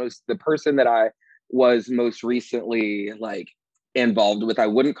honest, the person that I was most recently like involved with, I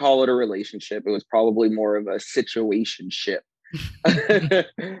wouldn't call it a relationship. It was probably more of a situationship.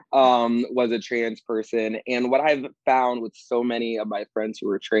 Was a trans person. And what I've found with so many of my friends who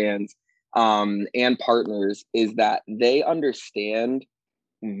are trans and partners is that they understand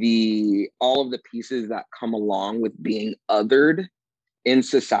all of the pieces that come along with being othered in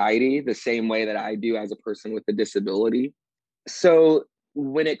society the same way that I do as a person with a disability. So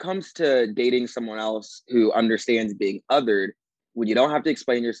when it comes to dating someone else who understands being othered, when you don't have to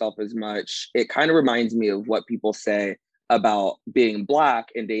explain yourself as much, it kind of reminds me of what people say about being Black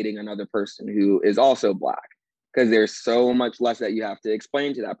and dating another person who is also Black, because there's so much less that you have to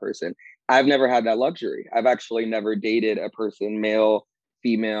explain to that person. I've never had that luxury. I've actually never dated a person, male,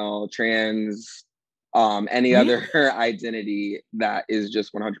 female, trans, any Really? other identity that is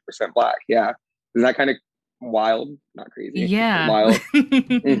just 100% Black. Yeah. Is that kind of wild? Not crazy, but Yeah. wild.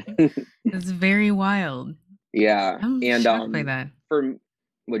 It's very wild. Yeah. I'm And shocked by that. for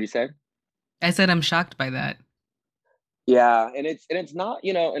what'd you say? I said I'm shocked by that. Yeah, and it's not,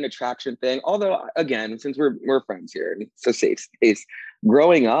 an attraction thing. Although again, since we're friends here and it's a safe space,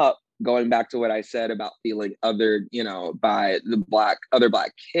 growing up, going back to what I said about feeling other, by the other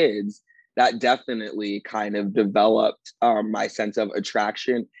Black kids, that definitely kind of developed my sense of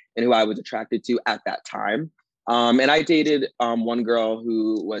attraction and who I was attracted to at that time. And I dated one girl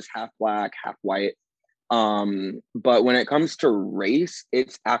who was half Black, half white. But when it comes to race,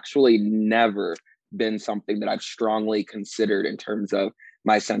 it's actually never been something that I've strongly considered in terms of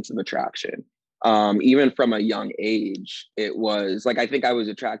my sense of attraction. Even from a young age, it was like I think I was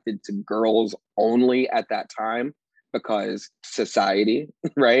attracted to girls only at that time because society,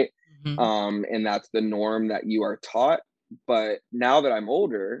 right? Mhm. And that's the norm that you are taught. But now that I'm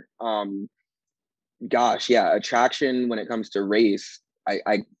older, gosh, yeah, attraction when it comes to race,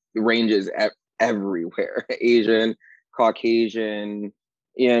 I ranges everywhere. Asian, Caucasian,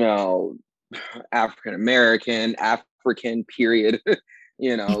 you know, African American, African, period.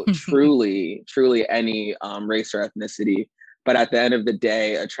 Truly any race or ethnicity. But at the end of the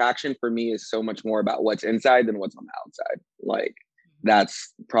day, attraction for me is so much more about what's inside than what's on the outside. Like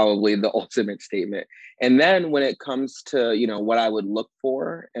that's probably the ultimate statement. And then when it comes to, what I would look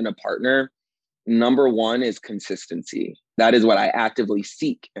for in a partner, number one is consistency. That is what I actively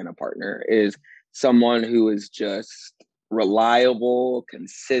seek in a partner is someone who is just reliable,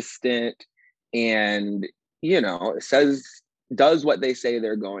 consistent, and says does what they say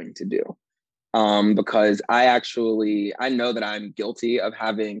they're going to do. Because I know that I'm guilty of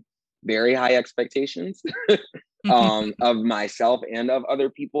having very high expectations of myself and of other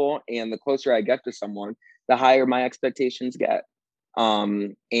people. And the closer I get to someone, the higher my expectations get.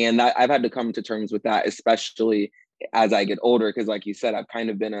 And I've had to come to terms with that, especially as I get older, because like you said, I've kind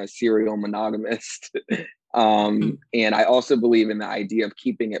of been a serial monogamist. And I also believe in the idea of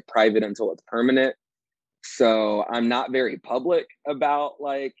keeping it private until it's permanent. So I'm not very public about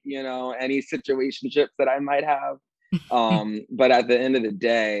like, any situationships that I might have. But at the end of the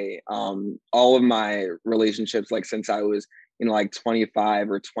day, all of my relationships, like since I was, like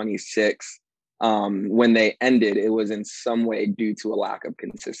 25 or 26, when they ended, it was in some way due to a lack of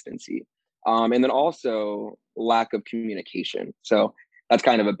consistency. And then also lack of communication. So that's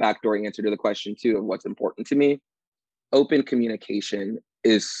kind of a backdoor answer to the question too of what's important to me. Open communication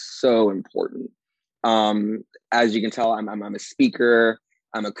is so important. As you can tell, I'm a speaker,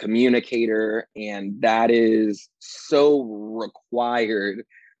 I'm a communicator, and that is so required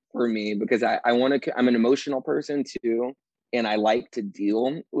for me because I want to. I'm an emotional person too, and I like to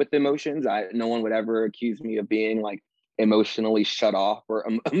deal with emotions. No one would ever accuse me of being like emotionally shut off or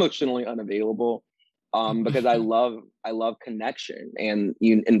emotionally unavailable, because I love connection, and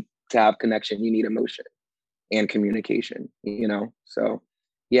to have connection, you need emotion and communication. So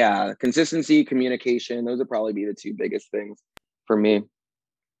yeah, consistency, communication, those would probably be the two biggest things for me.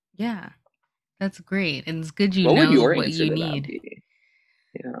 Yeah, that's great. And it's good you What would know your what answer you to that need. be?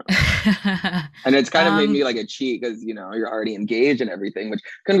 Yeah. And it's kind of made me um, like a cheat because you're already engaged and everything, which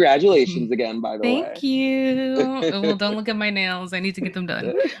congratulations again, by the Thank way. you. Well, don't look at my nails. I need to get them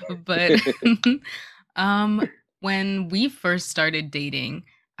done. But um when we first started dating,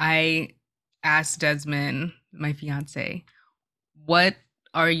 I asked Desmond, my fiance, what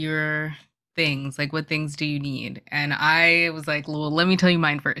are your things? Like what things do you need? And I was like, well, let me tell you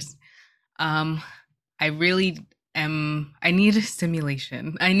mine first. Um I really I need a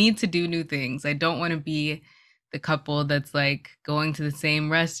stimulation. I need to do new things. I don't want to be the couple that's like going to the same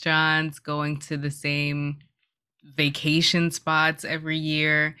restaurants, going to the same vacation spots every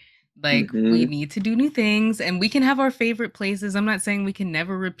year. Like we Hmm. need to do new things and we can have our favorite places. I'm not saying we can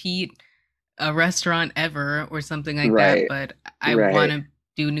never repeat a restaurant ever or something like that, Right, but I want right. to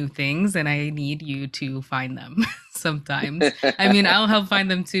do new things and I need you to find them sometimes. I mean, I'll help find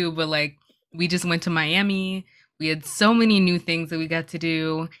them too, but like we just went to Miami. We had so many new things that we got to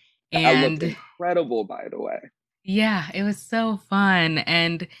do. That looked And incredible, by the way. yeah, it was so fun.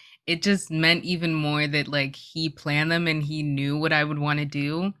 And it just meant even more that like he planned them and he knew what I would want to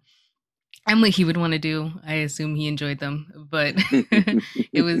do and what he would want to do. I assume he enjoyed them, but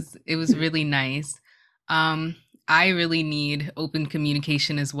it was really nice. Um, I really need open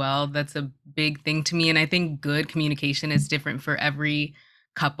communication as well. That's a big thing to me, and I think good communication is different for every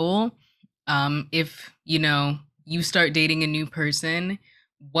couple. If you start dating a new person,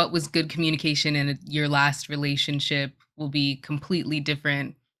 what was good communication in your last relationship will be completely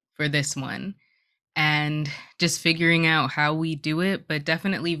different for this one, and just figuring out how we do it, but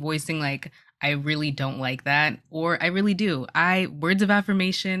definitely voicing like I really don't like that or I really do. I Words of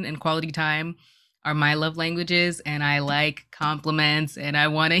affirmation and quality time are my love languages and I like compliments and I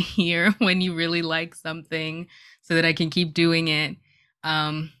want to hear when you really like something so that I can keep doing it,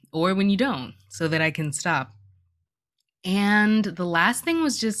 or when you don't so that I can stop. And the last thing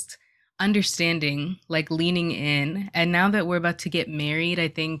was just understanding, like leaning in. And now that we're about to get married, I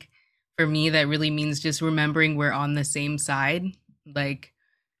think for me, that really means just remembering we're on the same side. Like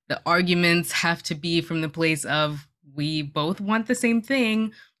the arguments have to be from the place of we both want the same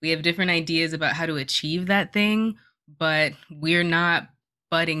thing. We have different ideas about how to achieve that thing, but we're not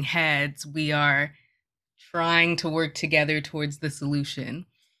butting heads. We are trying to work together towards the solution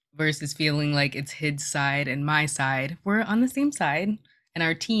versus feeling like it's his side and my side. We're on the same side, and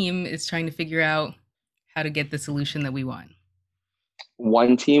our team is trying to figure out how to get the solution that we want.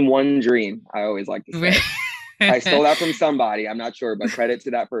 One team, one dream, I always like to say. I stole that from somebody. I'm not sure, but credit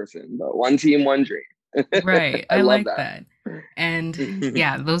to that person. But one team, one dream. Right. I I love like that. that. And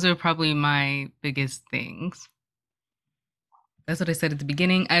yeah, those are probably my biggest things. That's what I said at the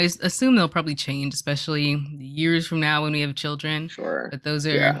beginning. Assume they'll probably change, especially years from now when we have children. Sure. But those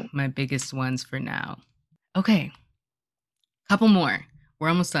are Yeah. my biggest ones for now. Okay, couple more. We're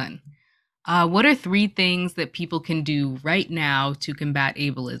almost done. What are three things that people can do right now to combat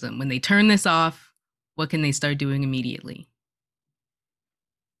ableism? When they turn this off, what can they start doing immediately?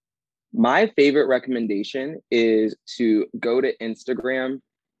 My favorite recommendation is to go to Instagram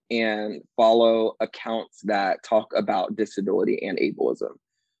and follow accounts that talk about disability and ableism.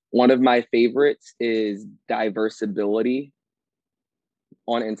 One of my favorites is Diversability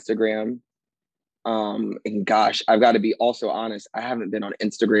on Instagram. And gosh, I've got to be also honest, I haven't been on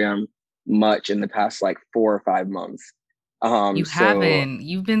Instagram much in the past like 4 or 5 months. You So haven't.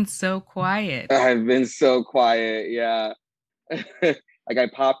 You've been so quiet. I've been so quiet. Yeah. Like I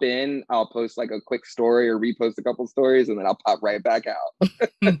pop in, I'll post like a quick story or repost a couple stories, and then I'll pop right back out.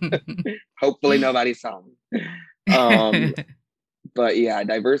 Hopefully nobody saw me. Um, but yeah,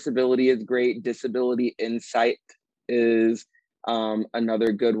 Diversability is great. Disability Insight is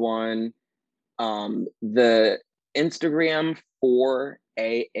another good one. The Instagram for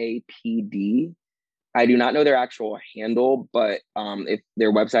AAPD. I do not know their actual handle, but if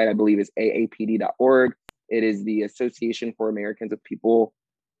their website, I believe, is aapd.org. It is the Association for Americans of People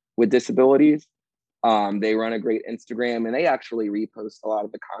with Disabilities. They run a great Instagram, and they actually repost a lot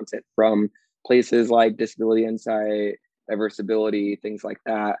of the content from places like Disability Insight, Diversibility, things like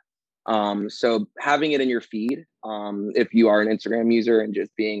that. So having it in your feed, if you are an Instagram user, and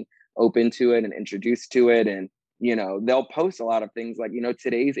just being open to it and introduced to it, and they'll post a lot of things like,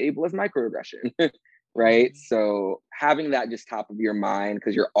 today's ableist microaggression, right? So having that just top of your mind,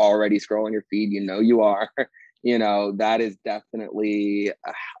 because you're already scrolling your feed, you are, that is definitely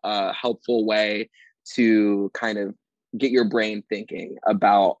a helpful way to kind of get your brain thinking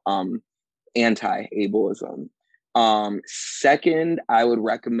about anti-ableism. Second, I would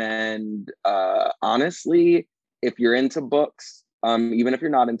recommend, honestly, if you're into books, even if you're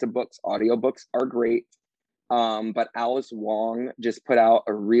not into books, audiobooks are great. But Alice Wong just put out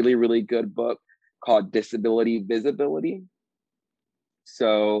a really, really good book called Disability Visibility.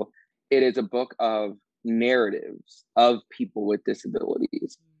 So it is a book of narratives of people with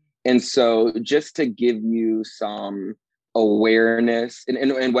disabilities. And so just to give you some awareness,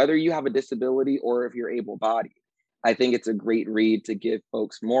 and whether you have a disability or if you're able-bodied, I think it's a great read to give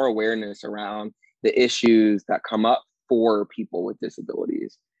folks more awareness around the issues that come up for people with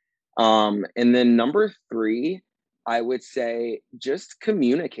disabilities. And then number 3, I would say just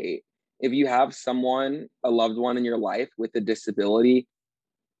communicate. If you have someone, a loved one in your life with a disability,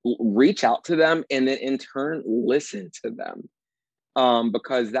 reach out to them, and then in turn, listen to them.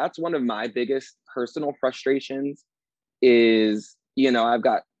 Because that's one of my biggest personal frustrations is, I've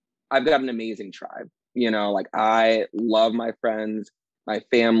got an amazing tribe, like I love my friends, my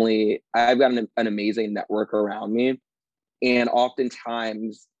family. I've got an amazing network around me. And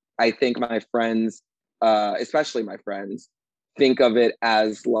oftentimes I think my friends, especially my friends, think of it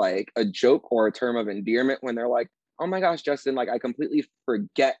as like a joke or a term of endearment when they're like, oh my gosh, Justin, like I completely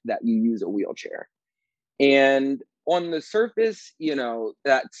forget that you use a wheelchair. And on the surface,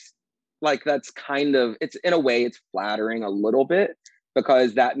 that's kind of, it's in a way, it's flattering a little bit,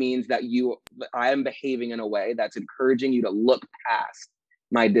 because that means that I am behaving in a way that's encouraging you to look past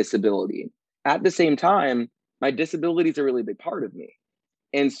my disability. At the same time, my disability is a really big part of me.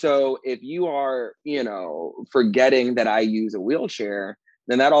 And so if you are, forgetting that I use a wheelchair,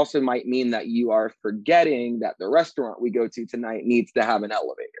 then that also might mean that you are forgetting that the restaurant we go to tonight needs to have an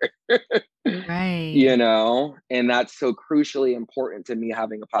elevator. Right. And that's so crucially important to me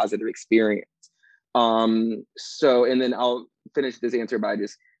having a positive experience. So, and then I'll finish this answer by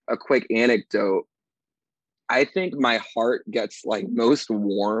just a quick anecdote. I think my heart gets like most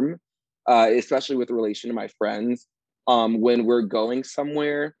warm, especially with relation to my friends, when we're going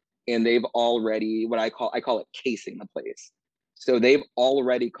somewhere and they've already, I call it casing the place. So they've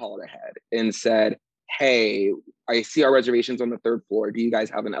already called ahead and said, hey, I see our reservations on the 3rd floor. Do you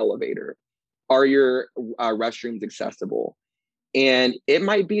guys have an elevator? Are your restrooms accessible? And it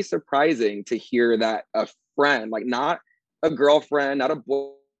might be surprising to hear that a friend, like not a girlfriend, not a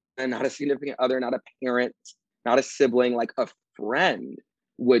boyfriend, not a significant other, not a parent, not a sibling, like a friend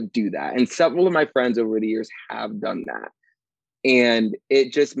would do that. And several of my friends over the years have done that. And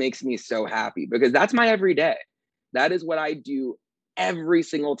it just makes me so happy, because that's my everyday. That is what I do every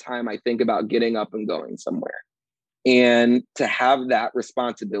single time I think about getting up and going somewhere. And to have that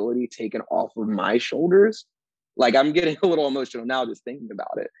responsibility taken off of my shoulders, like I'm getting a little emotional now just thinking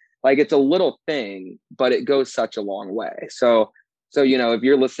about it. Like it's a little thing, but it goes such a long way. So if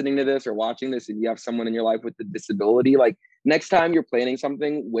you're listening to this or watching this and you have someone in your life with a disability, like next time you're planning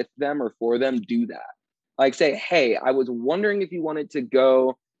something with them or for them, do that. Like say, hey, I was wondering if you wanted to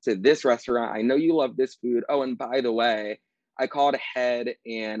go to this restaurant. I know you love this food. Oh, and by the way, I called ahead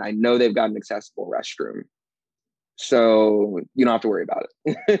and I know they've got an accessible restroom. So you don't have to worry about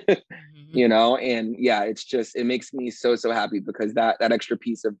it. And yeah, it makes me so happy, because that extra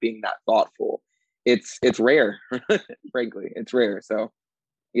piece of being that thoughtful, it's rare. Frankly, it's rare. So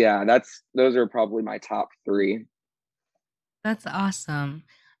yeah, those are probably my top 3. That's awesome.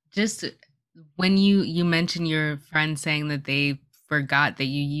 Just when you mentioned your friend saying that they forgot that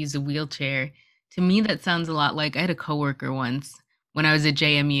you use a wheelchair, to me that sounds a lot like I had a coworker once when I was at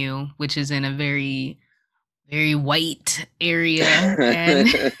JMU, which is in a very very white area, and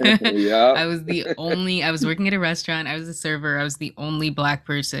Yep. I was working at a restaurant, I was a server, I was the only black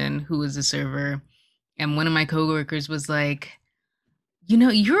person who was a server, and one of my coworkers was like,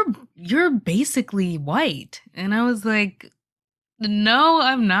 you're basically white. And I was like, no,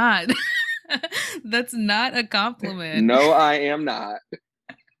 I'm not. That's not a compliment. No, I am not.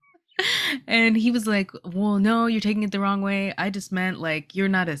 And he was like, well, no, you're taking it the wrong way. I just meant like you're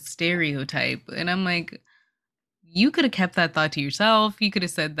not a stereotype. And I'm like, you could have kept that thought to yourself. You could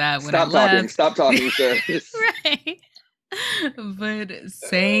have said that when I left. Stop talking, sir. Right. But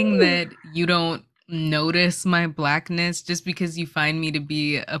saying that you don't notice my blackness just because you find me to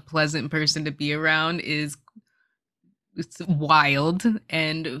be a pleasant person to be around is it's wild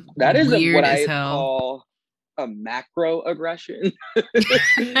and That is what weird as I hell. call a macro aggression.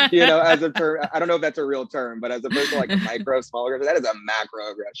 As a term, I don't know if that's a real term, but as opposed to like a micro, small aggression, that is a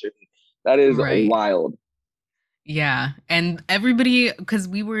macro aggression. That is Right. wild. Yeah. And everybody, because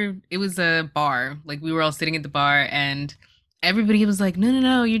it was a bar, like we were all sitting at the bar, and everybody was like, no, no,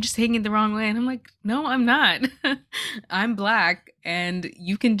 no, you're just taking it the wrong way. And I'm like, no, I'm not. I'm black. And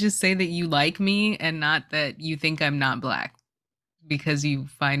you can just say that you like me and not that you think I'm not black because you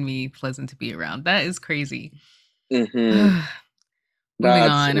find me pleasant to be around. That is crazy. Mm-hmm. Moving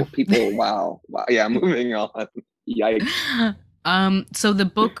That's on. people. Wow. Wow. Yeah. Moving on. Yikes. So the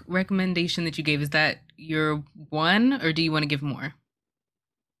book recommendation that you gave, is that your one or do you want to give more?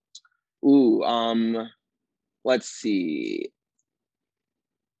 Ooh. Let's see.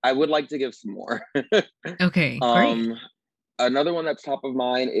 I would like to give some more. Okay, great. um, Another one that's top of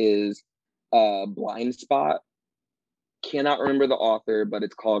mind is Blind Spot. Cannot remember the author, but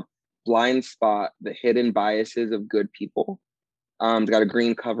it's called Blind Spot: The Hidden Biases of Good People. It's got a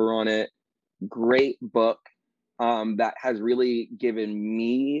green cover on it. Great book that has really given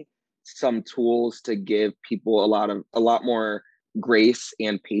me some tools to give people a lot more grace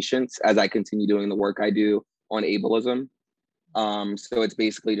and patience as I continue doing the work I do on ableism. So it's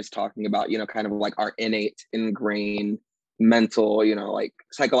basically just talking about, kind of like our innate, ingrained mental, like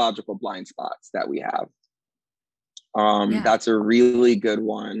psychological blind spots that we have. Yeah. That's a really good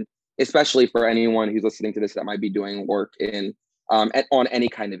one, especially for anyone who's listening to this that might be doing work in on any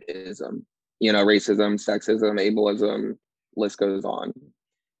kind of ism, racism, sexism, ableism, list goes on.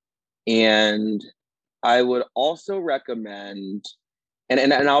 And I would also recommend,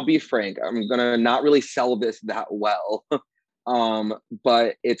 and I'll be frank, I'm gonna not really sell this that well,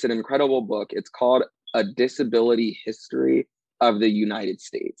 but it's an incredible book. It's called A Disability History of the United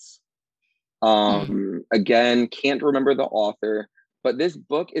States. Hmm. Again, can't remember the author, but this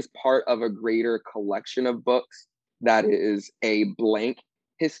book is part of a greater collection of books that is a blank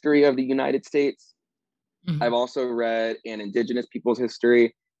history of the United States. I've Mhm. also read an Indigenous people's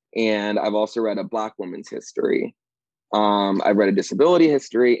history, and I've also read a Black woman's history. I've read a disability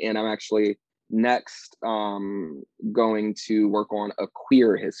history, and I'm actually next going to work on a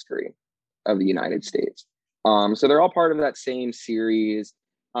queer history of the United States. So they're all part of that same series.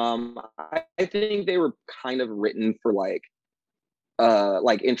 I think they were kind of written for like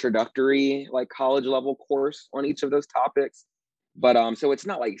introductory, like college level course on each of those topics. But so it's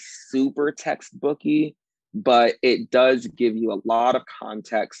not like super textbooky, but it does give you a lot of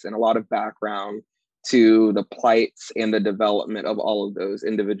context and a lot of background to the plights and the development of all of those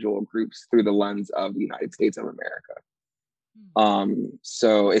individual groups through the lens of the United States of America.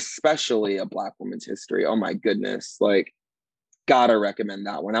 So especially a Black woman's history. Oh my goodness, like gotta recommend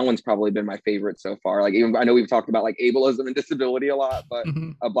that one. That one's probably been my favorite so far. Like, even I know we've talked about like ableism and disability a lot, but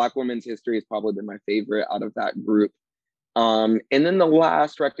Mhm. a Black woman's history has probably been my favorite out of that group. And then the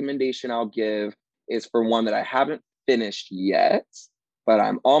last recommendation I'll give is for one that I haven't finished yet, but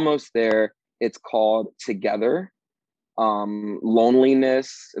I'm almost there. It's called Together.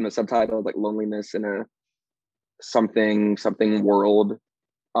 Loneliness, and the subtitle is like Loneliness in a something world.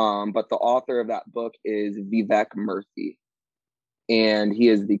 But the author of that book is Vivek Murthy, and he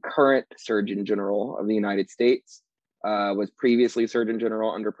is the current Surgeon General of the United States. Was previously Surgeon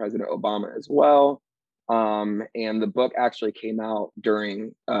General under President Obama as well. And the book actually came out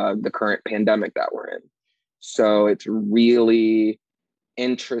during the current pandemic that we're in. So it's really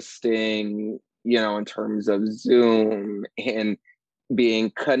interesting, in terms of Zoom and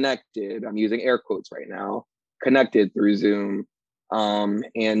being connected. I'm using air quotes right now, connected through Zoom.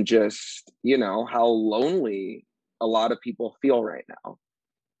 And just, how lonely a lot of people feel right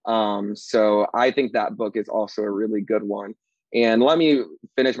now. So I think that book is also a really good one. And let me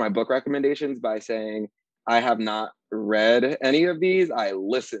finish my book recommendations by saying I have not read any of these. I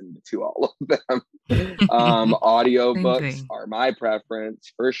listened to all of them. Same Audiobooks thing. are my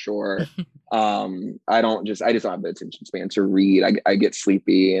preference for sure. I just don't have the attention span to read. I get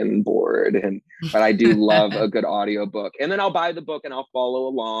sleepy and bored, but I do love a good audiobook. And then I'll buy the book and I'll follow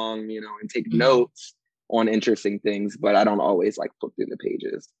along, and take Mhm. notes on interesting things, but I don't always like flip through the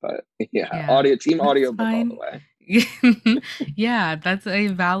pages. But yeah, Yeah, team that's audiobook all the fine. way. Yeah, that's a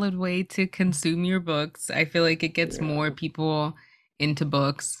valid way to consume your books. I feel like it gets more Yeah. people into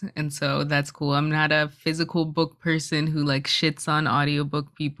books, and so that's cool. I'm not a physical book person who like shits on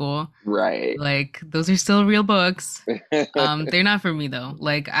audiobook people. Right. Like those are still real books. They're not for me though.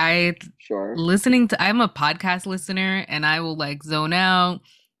 Like I Sure. listening to I'm a podcast listener and I will like zone out,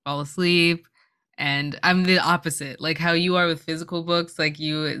 fall asleep, and I'm the opposite. Like how you are with physical books, like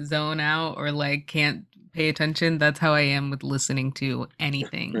you zone out or like can't pay attention. That's how I am with listening to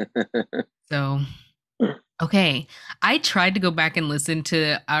anything. So, okay. I tried to go back and listen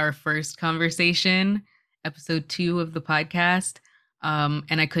to our first conversation, episode 2 of the podcast,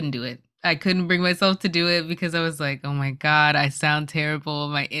 and I couldn't do it. I couldn't bring myself to do it because I was like, "Oh my god, I sound terrible.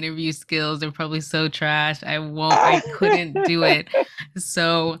 My interview skills are probably so trash. I couldn't do it."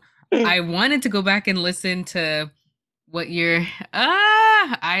 So, I wanted to go back and listen to what you're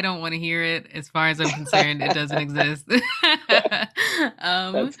I don't want to hear it. As far as I'm concerned, it doesn't exist.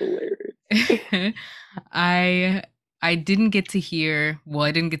 um That's hilarious. I I didn't get to hear, well,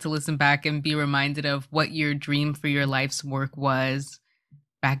 I didn't get to listen back and be reminded of what your dream for your life's work was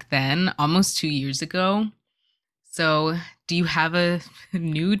back then, almost 2 years ago. So, do you have a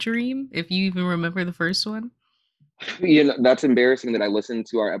new dream if you even remember the first one? That's embarrassing that I listened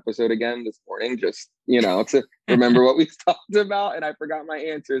to our episode again this morning, just, to remember what we talked about, and I forgot my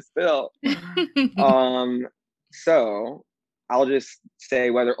answer still. Um, so I'll just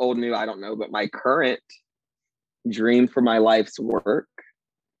say, whether old new, I don't know, but my current dream for my life's work,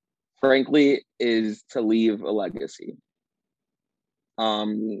 frankly, is to leave a legacy.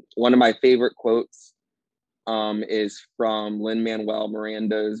 One of my favorite quotes is from Lin-Manuel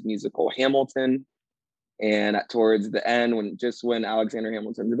Miranda's musical Hamilton. And towards the end, when Alexander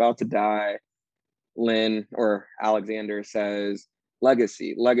Hamilton's about to die, Lynn or Alexander says,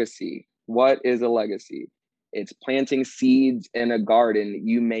 "Legacy, legacy. What is a legacy? It's planting seeds in a garden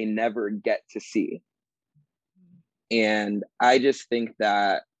you may never get to see." And I just think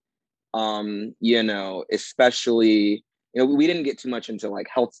that, especially, we didn't get too much into like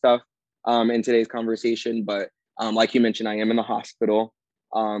health stuff in today's conversation, but like you mentioned, I am in the hospital.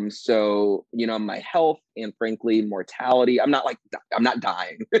 So, my health and frankly mortality, I'm not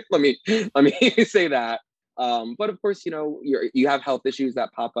dying. let me say that. But of course, you have health issues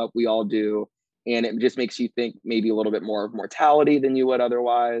that pop up. We all do. And it just makes you think maybe a little bit more of mortality than you would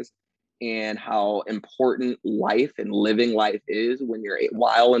otherwise, and how important life and living life is when you're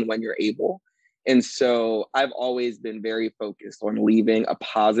able. And so I've always been very focused on leaving a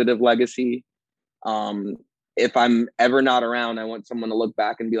positive legacy. Um, if I'm ever not around, I want someone to look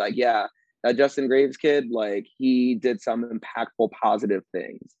back and be like, yeah, that Justin Graves kid, like he did some impactful, positive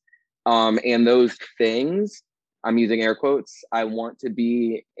things. And those things, I'm using air quotes, I want to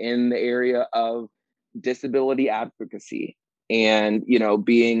be in the area of disability advocacy and,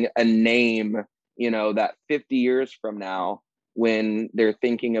 being a name, that 50 years from now, when they're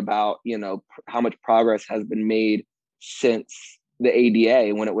thinking about, how much progress has been made since the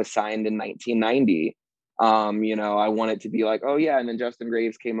ADA when it was signed in 1990. I want it to be like, oh yeah, and then Justin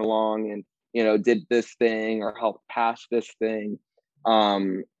Graves came along and, did this thing or helped pass this thing.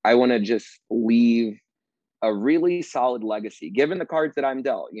 I want to just leave a really solid legacy, given the cards that I'm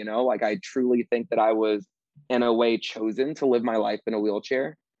dealt. Like I truly think that I was, in a way, chosen to live my life in a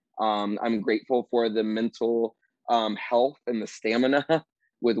wheelchair. I'm grateful for the mental health and the stamina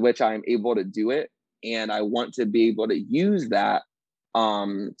with which I'm able to do it. And I want to be able to use that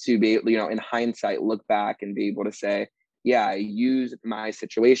to be, in hindsight, look back and be able to say, yeah, I used my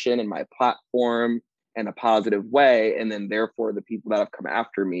situation and my platform in a positive way. And then therefore the people that have come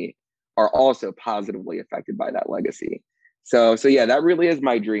after me are also positively affected by that legacy. So yeah, that really is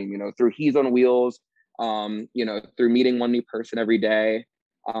my dream, through He's on Wheels, through meeting one new person every day,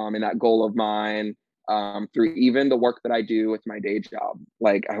 and that goal of mine, through even the work that I do with my day job.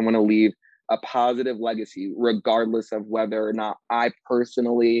 Like I want to leave a positive legacy, regardless of whether or not I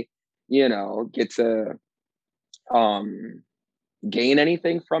personally, get to gain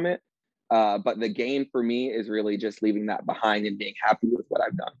anything from it. But the gain for me is really just leaving that behind and being happy with what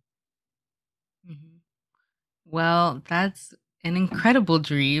I've done. Mhm. Well, that's an incredible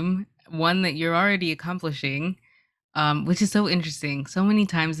dream, one that you're already accomplishing, which is so interesting. So many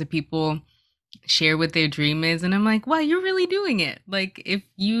times that people share what their dream is, and I'm like, wow, you're really doing it. Like, if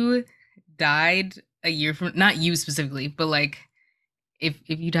you died a year from, not you specifically, but like, if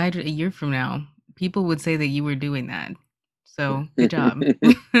you died a year from now, people would say that you were doing that. So, good job.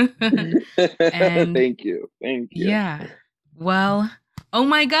 And Thank you. Thank you. yeah. Well, oh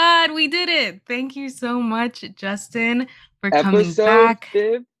my God, we did it. Thank you so much, Justin, for coming Episode back.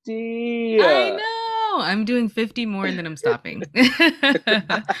 50. I know. I'm doing 50 more and then I'm stopping. but,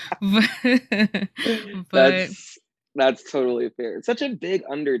 but That's That's totally fair. It's such a big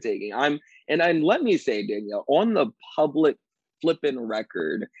undertaking. And let me say, Danielle, on the public flipping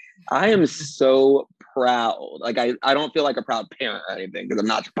record, I am so proud. Like I don't feel like a proud parent or anything because I'm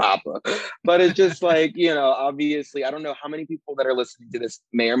not your papa. But it's just like, obviously, I don't know how many people that are listening to this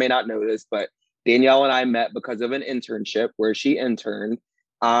may or may not know this, but Danielle and I met because of an internship where she interned.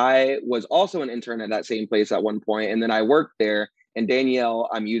 I was also an intern at that same place at one point, and then I worked there. And Danielle,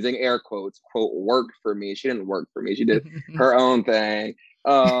 I'm using air quotes, quote, worked for me. She didn't work for me. She did her own thing.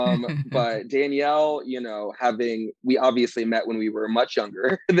 But Danielle, we obviously met when we were much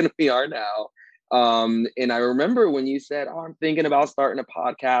younger than we are now. And I remember when you said, "Oh, I'm thinking about starting a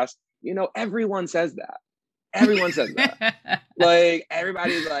podcast." Everyone says that. Everyone says that. Like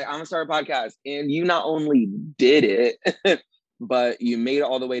everybody's like, "I'm gonna start a podcast," and you not only did it, but you made it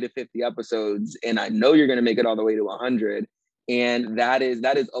all the way to 50 episodes, and I know you're gonna make it all the way to 100. And that is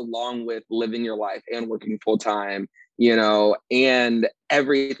along with living your life and working full time, and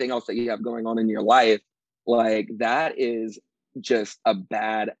everything else that you have going on in your life. Like that is just a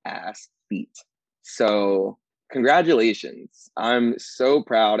badass feat. So congratulations. I'm so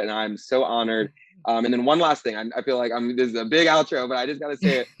proud and I'm so honored. And then one last thing, I feel like this is a big outro, but I just got to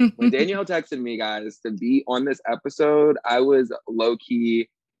say it. When Danielle texted me, guys, to be on this episode, I was low key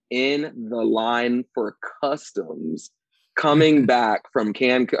in the line for customs coming back from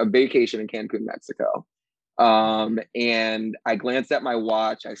a vacation in Cancun, Mexico. And I glanced at my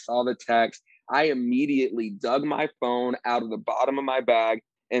watch. I saw the text. I immediately dug my phone out of the bottom of my bag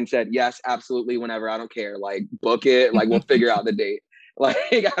and said, "Yes, absolutely, whenever. I don't care. Like, book it. Like, we'll figure out the date. Like,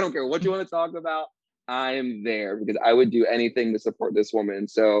 I don't care what you want to talk about. I am there because I would do anything to support this woman."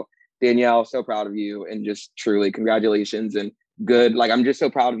 So, Danielle, so proud of you, and just truly congratulations and good. Like, I'm just so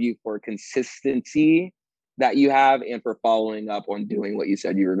proud of you for consistency that you have and for following up on doing what you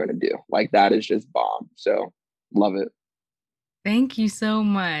said you were going to do. Like that is just bomb. So love it. Thank you so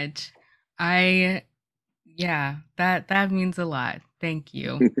much. I Yeah, that means a lot. Thank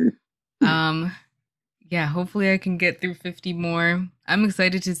you. Um yeah, hopefully I can get through 50 more. I'm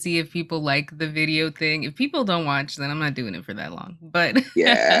excited to see if people like the video thing. If people don't watch, then I'm not doing it for that long. But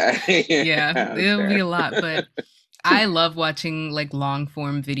Yeah. yeah, That's it'll be fair. a lot, but I love watching like long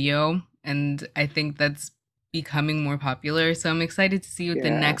form video, and I think that's becoming more popular. So I'm excited to see what the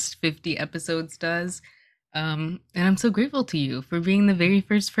Yeah. next 50 episodes does. And I'm so grateful to you for being the very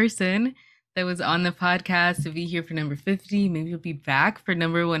first person that was on the podcast to be here for number 50. Maybe you'll be back for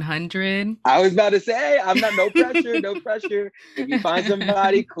number 100. I was about to say, I'm not, no pressure, no pressure. If you find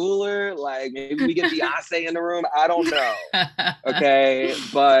somebody cooler, like maybe we get Beyonce in the room, I don't know. Okay.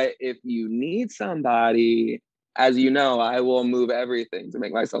 But if you need somebody, as you know, I will move everything to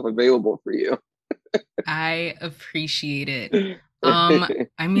make myself available for you. I appreciate it. Um,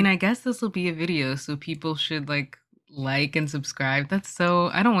 I mean, I guess this will be a video, so people should like and subscribe.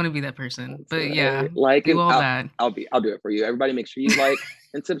 I don't want to be that person. That's But yeah, right. Like, do and all that. I'll do it for you. Everybody, make sure you like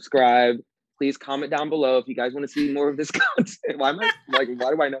and subscribe. Please comment down below if you guys want to see more of this content. Why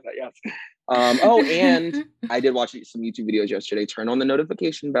do I know that? Yes. Oh, and I did watch some YouTube videos yesterday. Turn on the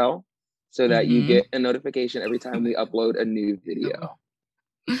notification bell so that you Mhm. get a notification every time we upload a new video.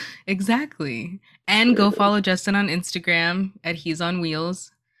 Exactly. And go follow Justin on Instagram at He's on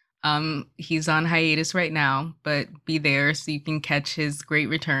Wheels. He's on hiatus right now, but be there so you can catch his great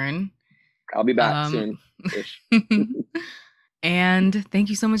return. I'll be back Um, soon ish. and thank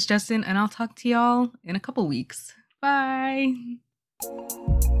you so much, Justin. And I'll talk to y'all in a couple weeks. Bye.